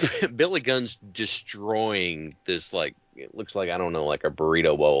 and like Billy Gunn's destroying this, like it looks like, I don't know, like a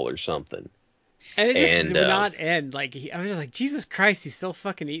burrito bowl or something. And it just And, would not end. Like I was just like, Jesus Christ, he's still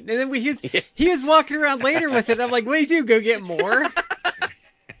fucking eating. And then he was walking around later with it. I'm like, what do you do? Go get more?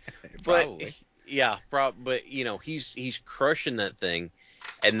 Probably. Yeah, but he's crushing that thing,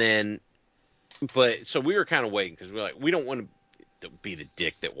 and then, but so we were kind of waiting because we're like, we don't want to be the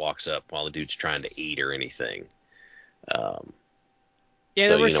dick that walks up while the dude's trying to eat or anything. Yeah, So,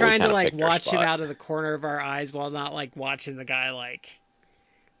 then we're we trying to kinda like picked our watch him spot. out of the corner of our eyes while not like watching the guy like.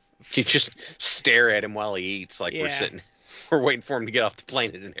 You just stare at him while he eats, like Yeah. we're waiting for him to get off the plane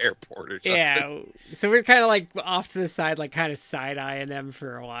at an airport or something. Yeah, so we're kind of like off to the side, like kind of side eyeing them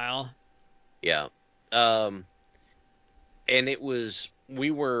for a while. Yeah. And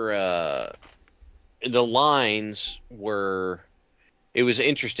the lines were, it was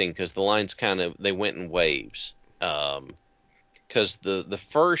interesting because the lines they went in waves. Because the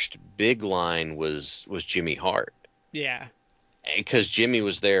first big line was Jimmy Hart. Yeah. Because Jimmy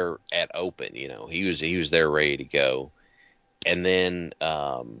was there at open, he was there ready to go. And then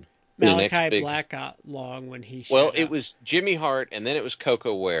the next Malachi big, Black got long when he showed well, up. it was Jimmy Hart, and then it was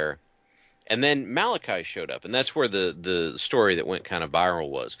Coco Ware, and then Malachi showed up, and that's where the story that went kind of viral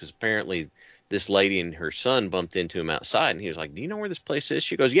was, because apparently this lady and her son bumped into him outside, and he was like, "Do you know where this place is?"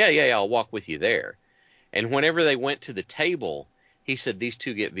 She goes, "Yeah, I'll walk with you there." And whenever they went to the table, he said, "These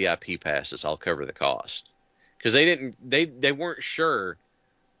two get VIP passes. I'll cover the cost." Because they weren't sure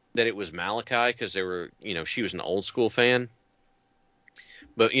that it was Malachi, because they were, she was an old school fan.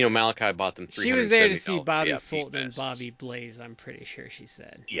 But, Malachi bought them $370 She was there to see Bobby VIP Fulton and passes. Bobby Blaze, I'm pretty sure she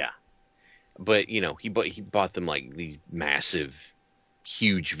said. Yeah. But, he bought them like these massive,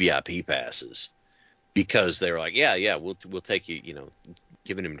 huge VIP passes because they were like, yeah, we'll take you,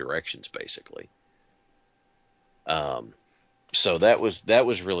 giving him directions basically. So that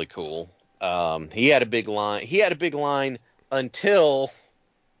was really cool. He had a big line until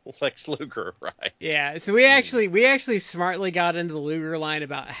Lex Luger arrived. Yeah, so we actually smartly got into the Luger line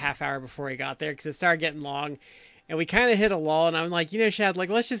about a half hour before he got there because it started getting long, and we kind of hit a lull. And I'm like, Shad, like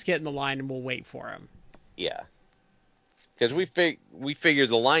let's just get in the line and we'll wait for him. Yeah. Because we figured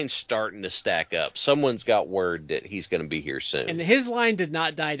the line's starting to stack up. Someone's got word that he's going to be here soon. And his line did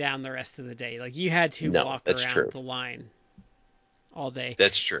not die down the rest of the day. Like you had to walk that's around true. the line all day.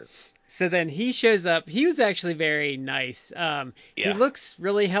 That's true. So then he shows up. He was actually very nice. He Yeah. looks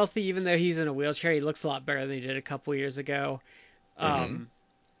really healthy, even though he's in a wheelchair. He looks a lot better than he did a couple years ago.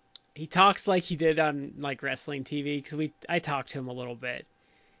 He talks like he did on like wrestling TV because I talked to him a little bit.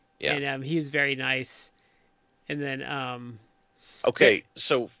 Yeah. And he was very nice. And then Okay,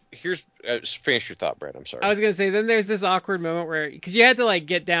 so here's finish your thought, Brad. I'm sorry. I was gonna say then there's this awkward moment where because you had to like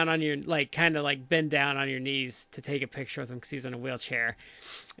get down on your like kind of like bend down on your knees to take a picture with him because he's in a wheelchair,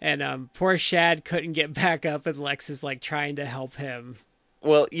 and poor Shad couldn't get back up and Lex is like trying to help him.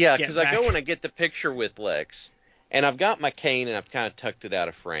 Well, yeah, Get because I go back. and I get the picture with Lex, and I've got my cane and I've kind of tucked it out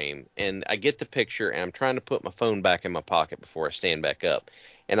of frame, and I get the picture and I'm trying to put my phone back in my pocket before I stand back up,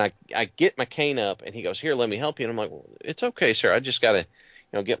 and I get my cane up and he goes, "Here, let me help you," and I'm like, well, "It's okay, sir. I just gotta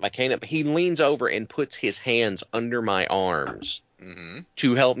get my cane up." He leans over and puts his hands under my arms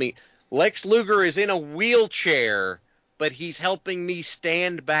to help me. Lex Luger is in a wheelchair, but he's helping me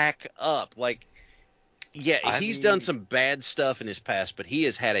stand back up. Like, yeah, he's done some bad stuff in his past, but he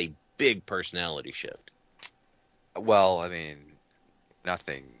has had a big personality shift. Well, I mean,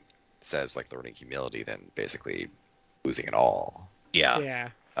 nothing says like learning humility than basically losing it all. Yeah.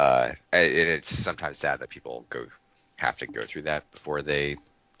 It's sometimes sad that people have to go through that before they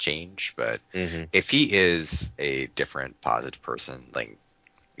change, but if he is a different positive person, like,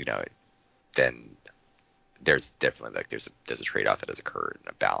 then there's definitely like there's a trade-off that has occurred and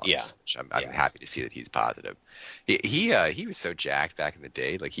a balance. Yeah. Which I'm happy to see that he's positive. He was so jacked back in the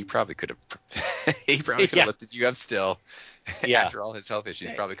day, like he probably could have lifted you up still. Yeah. After all his health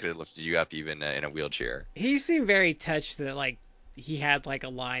issues, probably could have lifted you up even in a wheelchair. He seemed very touched that like he had like a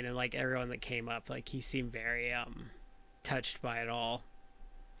line and like everyone that came up like he seemed very touched by it all.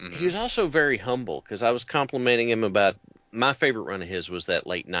 He was also very humble because I was complimenting him about my favorite run of his was that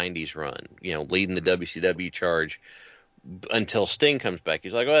late 90s run, leading the WCW charge until Sting comes back.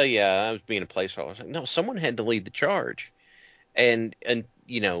 He's like, well, yeah, I was being a placeholder. I was like, no, someone had to lead the charge. And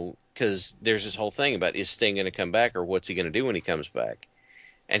because there's this whole thing about is Sting going to come back or what's he going to do when he comes back?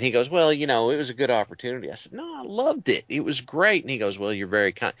 And he goes, well, it was a good opportunity. I said, no, I loved it. It was great. And he goes, well, you're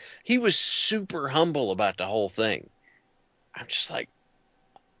very kind. He was super humble about the whole thing. I'm just like,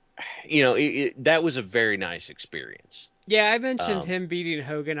 that was a very nice experience. Yeah, I mentioned him beating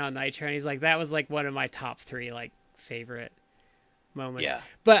Hogan on Nitro, and he's like, that was like one of my top 3 like favorite moments. Yeah.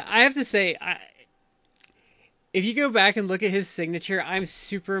 But I have to say, if you go back and look at his signature, I'm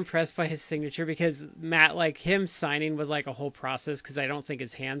super impressed by his signature because Matt, like him signing was like a whole process because I don't think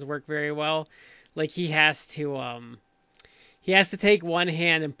his hands work very well. Like he has to take one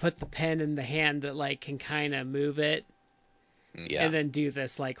hand and put the pen in the hand that like can kind of move it. Yeah. And then do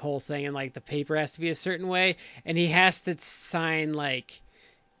this like whole thing, and like the paper has to be a certain way, and he has to sign like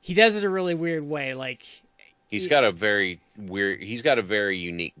he does it a really weird way. Like he's got a very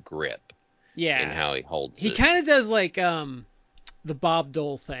unique grip. Yeah. In how he holds he it. kind of does like the Bob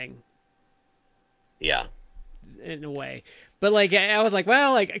Dole thing. Yeah. In a way, but like I was like,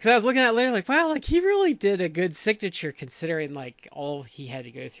 wow, like because I was looking at it later, like wow, like he really did a good signature considering like all he had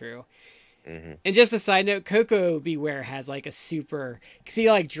to go through. And just a side note, Coco Beware has like a super, because he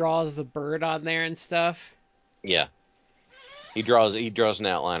like draws the bird on there and stuff. Yeah. He draws an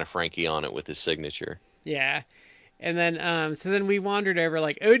outline of Frankie on it with his signature. Yeah. And then so then we wandered over,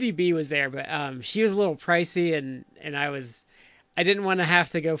 like ODB was there, but she was a little pricey and I didn't want to have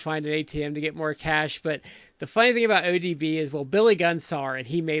to go find an ATM to get more cash, but the funny thing about ODB is, well, Billy Gunn saw her and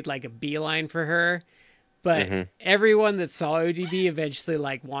he made like a beeline for her. But everyone that saw ODB eventually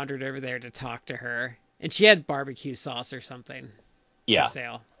like wandered over there to talk to her, and she had barbecue sauce or something. Yeah. For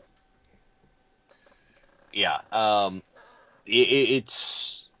sale. Yeah.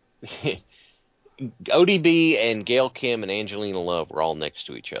 It's ODB and Gail Kim and Angelina Love were all next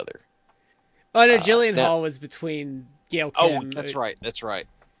to each other. Oh no, Jillian Hall was between Gail Kim. Oh, that's right.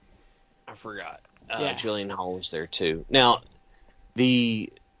 I forgot. Jillian Hall was there too. Now,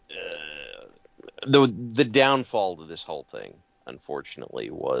 the downfall to this whole thing, unfortunately,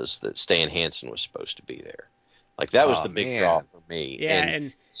 was that Stan Hansen was supposed to be there. Like that was the big draw for me. Yeah,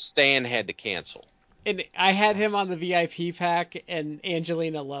 and Stan had to cancel. And I had him on the VIP pack, and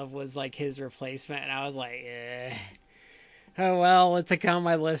Angelina Love was like his replacement, and I was like, oh well, it's like on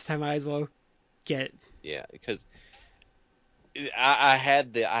my list. I might as well get. Yeah, because I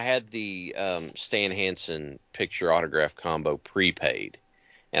had the Stan Hansen picture autograph combo prepaid.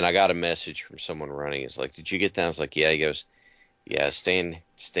 And I got a message from someone running. It's like, did you get that? I was like, yeah. He goes, yeah, Stan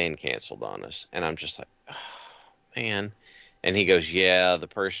canceled on us. And I'm just like, oh, man. And he goes, yeah, the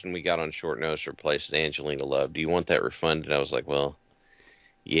person we got on short notice replaced Angelina Love. Do you want that refunded? I was like, well,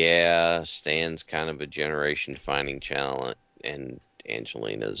 yeah, Stan's kind of a generation-defining talent, and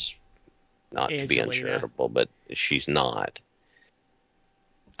Angelina's not to be uncharitable, but she's not.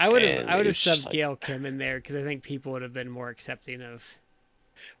 I would And have it's just subbed like, Gail Kim in there because I think people would have been more accepting of.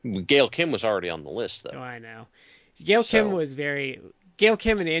 Gail Kim was already on the list Oh, though. I know. Gail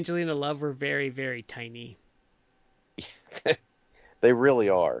Kim and Angelina Love were very, very tiny. They really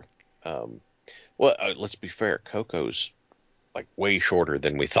are. Well, let's be fair. Coco's like way shorter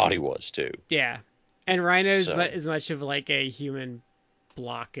than we thought he was too. Yeah, and Rhino's So- as much of like a human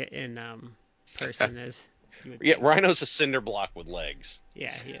block in person as you would Yeah, think. Rhino's a cinder block with legs.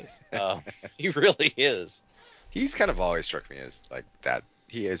 Yeah, he is. He really is. He's kind of always struck me as like that.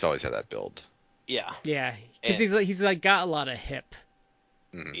 He has always had that build. Yeah, Yeah, because And- he's like got a lot of hip.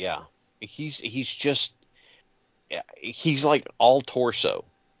 Mhm. yeah. He's just he's like all torso.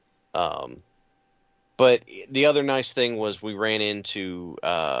 But the other nice thing was we ran into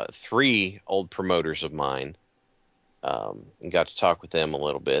 3 old promoters of mine. And got to talk with them a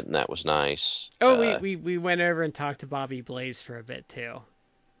little bit, and that was nice. Oh, we went over and talked to Bobby Blaze for a bit too.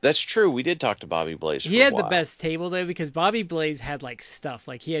 That's true. We did talk to Bobby Blaze. He for a had the while. best table though because Bobby Blaze had like stuff.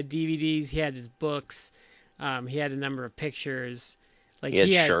 Like he had DVDs, he had his books, he had a number of pictures. Like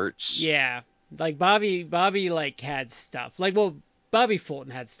He had shirts. Yeah, like Bobby like had stuff. Like Bobby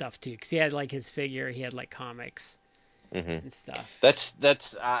Fulton had stuff too because he had like his figure, he had like comics and stuff. That's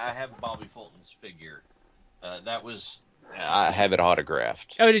I have Bobby Fulton's figure. I have it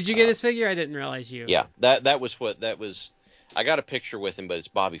autographed. Oh, did you get his figure? I didn't realize you. Yeah, that was. I got a picture with him, but it's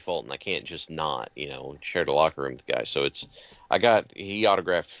Bobby Fulton. I can't just not, shared a locker room with the guy. So he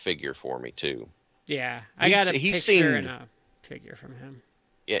autographed a figure for me too. Yeah, I got a he picture seemed- and a figure from him.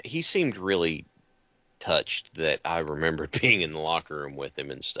 Yeah, he seemed really touched that I remembered being in the locker room with him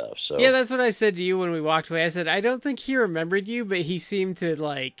and stuff. So Yeah, that's what I said to you when we walked away. I said I don't think he remembered you, but he seemed to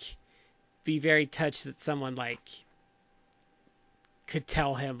like be very touched that someone like could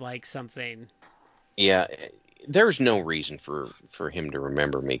tell him like something. yeah, there's no reason for him to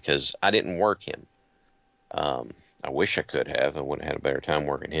remember me because I didn't work him. I wish I could have. I would have had a better time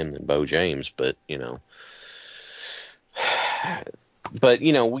working him than Bo James, but I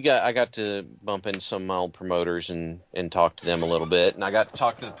got to bump into some of my old promoters and talk to them a little bit, and I got to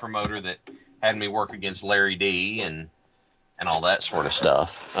talk to the promoter that had me work against Larry D and all that sort of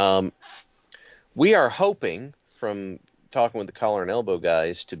stuff. We are hoping, from talking with the Collar and Elbow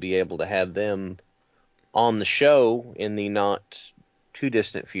guys, to be able to have them on the show in the not too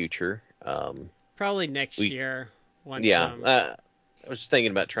distant future. Probably next year. Once, I was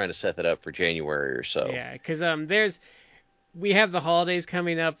thinking about trying to set that up for January or so. Yeah, because we have the holidays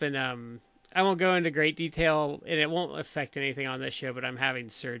coming up, and I won't go into great detail, and it won't affect anything on this show, but I'm having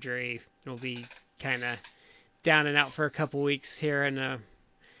surgery. It'll be kind of down and out for a couple weeks here, and I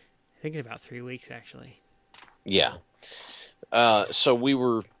think in about 3 weeks actually. Yeah. So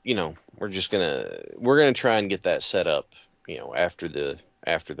we're gonna try and get that set up, after the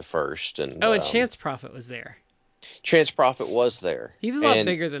first. And and Chance Prophet was there. Chance Prophet was there. He was a lot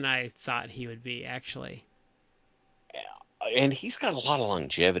bigger than I thought he would be, actually. And he's got a lot of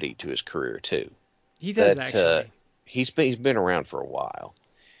longevity to his career too. He does actually. He's been around for a while.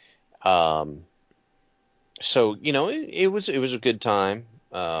 So it was a good time.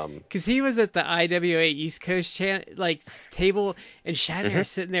 Because he was at the IWA East Coast table, and Shatner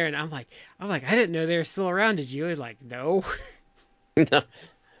sitting there, and I'm like, I didn't know they were still around. Did you? And like, no. No.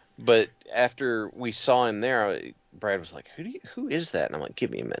 But after we saw him there, Brad was like, who is that? And I'm like, give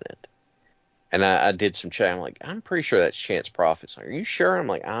me a minute. And I did some check. I'm like, I'm pretty sure that's Chance Prophet. Like, are you sure? I'm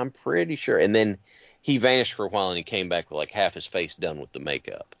like, I'm pretty sure. And then he vanished for a while, and he came back with like half his face done with the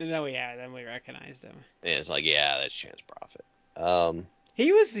makeup. No, yeah, then we recognized him. And it's like, yeah, that's Chance Prophet.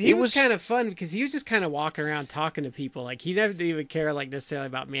 He was kind of fun because he was just kind of walking around talking to people. Like he never even care like necessarily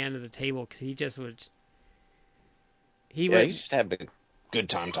about man of the table because he just would. He just having a good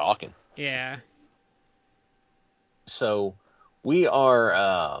time talking. Yeah. So we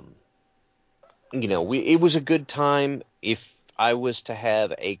are, it was a good time. If I was to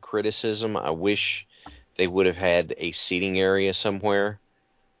have a criticism, I wish they would have had a seating area somewhere,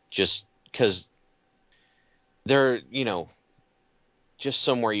 just because they're, just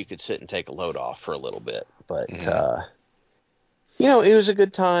somewhere you could sit and take a load off for a little bit. But, it was a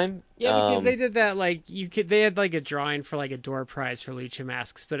good time. Yeah, because they did that, like, they had, like, a drawing for, like, a door prize for Lucha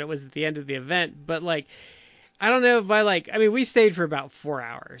Masks, but it was at the end of the event. But, like, I don't know if we stayed for about 4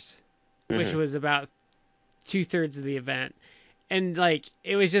 hours, which was about 2/3 of the event. And, like,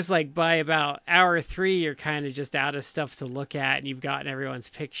 it was just, like, by about hour 3, you're kind of just out of stuff to look at, and you've gotten everyone's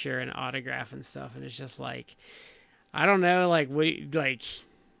picture and autograph and stuff, and it's just, like, I don't know, like, what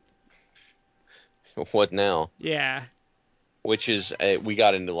now? Yeah. which is we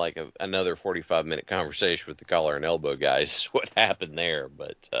got into like another 45-minute conversation with the collar and elbow guys. What happened there?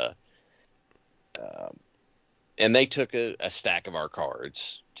 But and they took a stack of our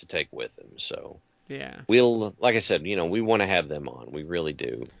cards to take with them. So yeah, we'll, like I said, we want to have them on. We really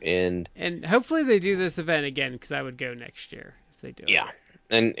do. And hopefully they do this event again, because I would go next year if they do. Yeah.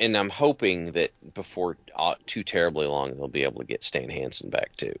 And I'm hoping that before too terribly long, they'll be able to get Stan Hansen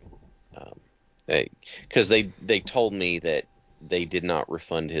back too. Because they told me that they did not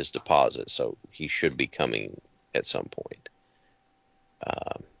refund his deposit, so he should be coming at some point.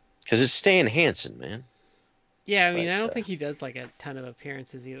 Because it's Stan Hansen, man. Yeah, I mean, I don't think he does like a ton of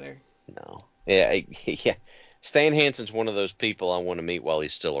appearances either. No. Yeah, yeah. Stan Hansen's one of those people I want to meet while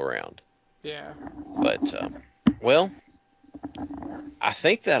he's still around. Yeah. But, well, I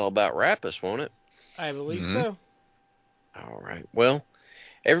think that'll about wrap us, won't it? I believe so. All right. Well,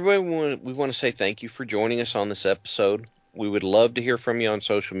 everybody, we want to say thank you for joining us on this episode. We would love to hear from you on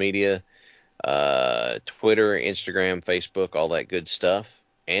social media, Twitter, Instagram, Facebook, all that good stuff.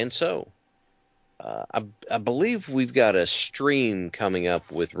 And so, I believe we've got a stream coming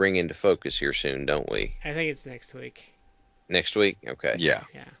up with Ring Into Focus here soon, don't we? I think it's next week. Next week? Okay. Yeah.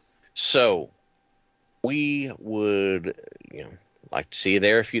 So, we would, like to see you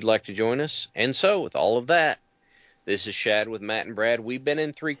there if you'd like to join us. And so, with all of that, this is Shad with Matt and Brad. We've been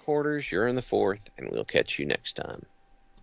in 3 quarters. You're in the 4th, and we'll catch you next time.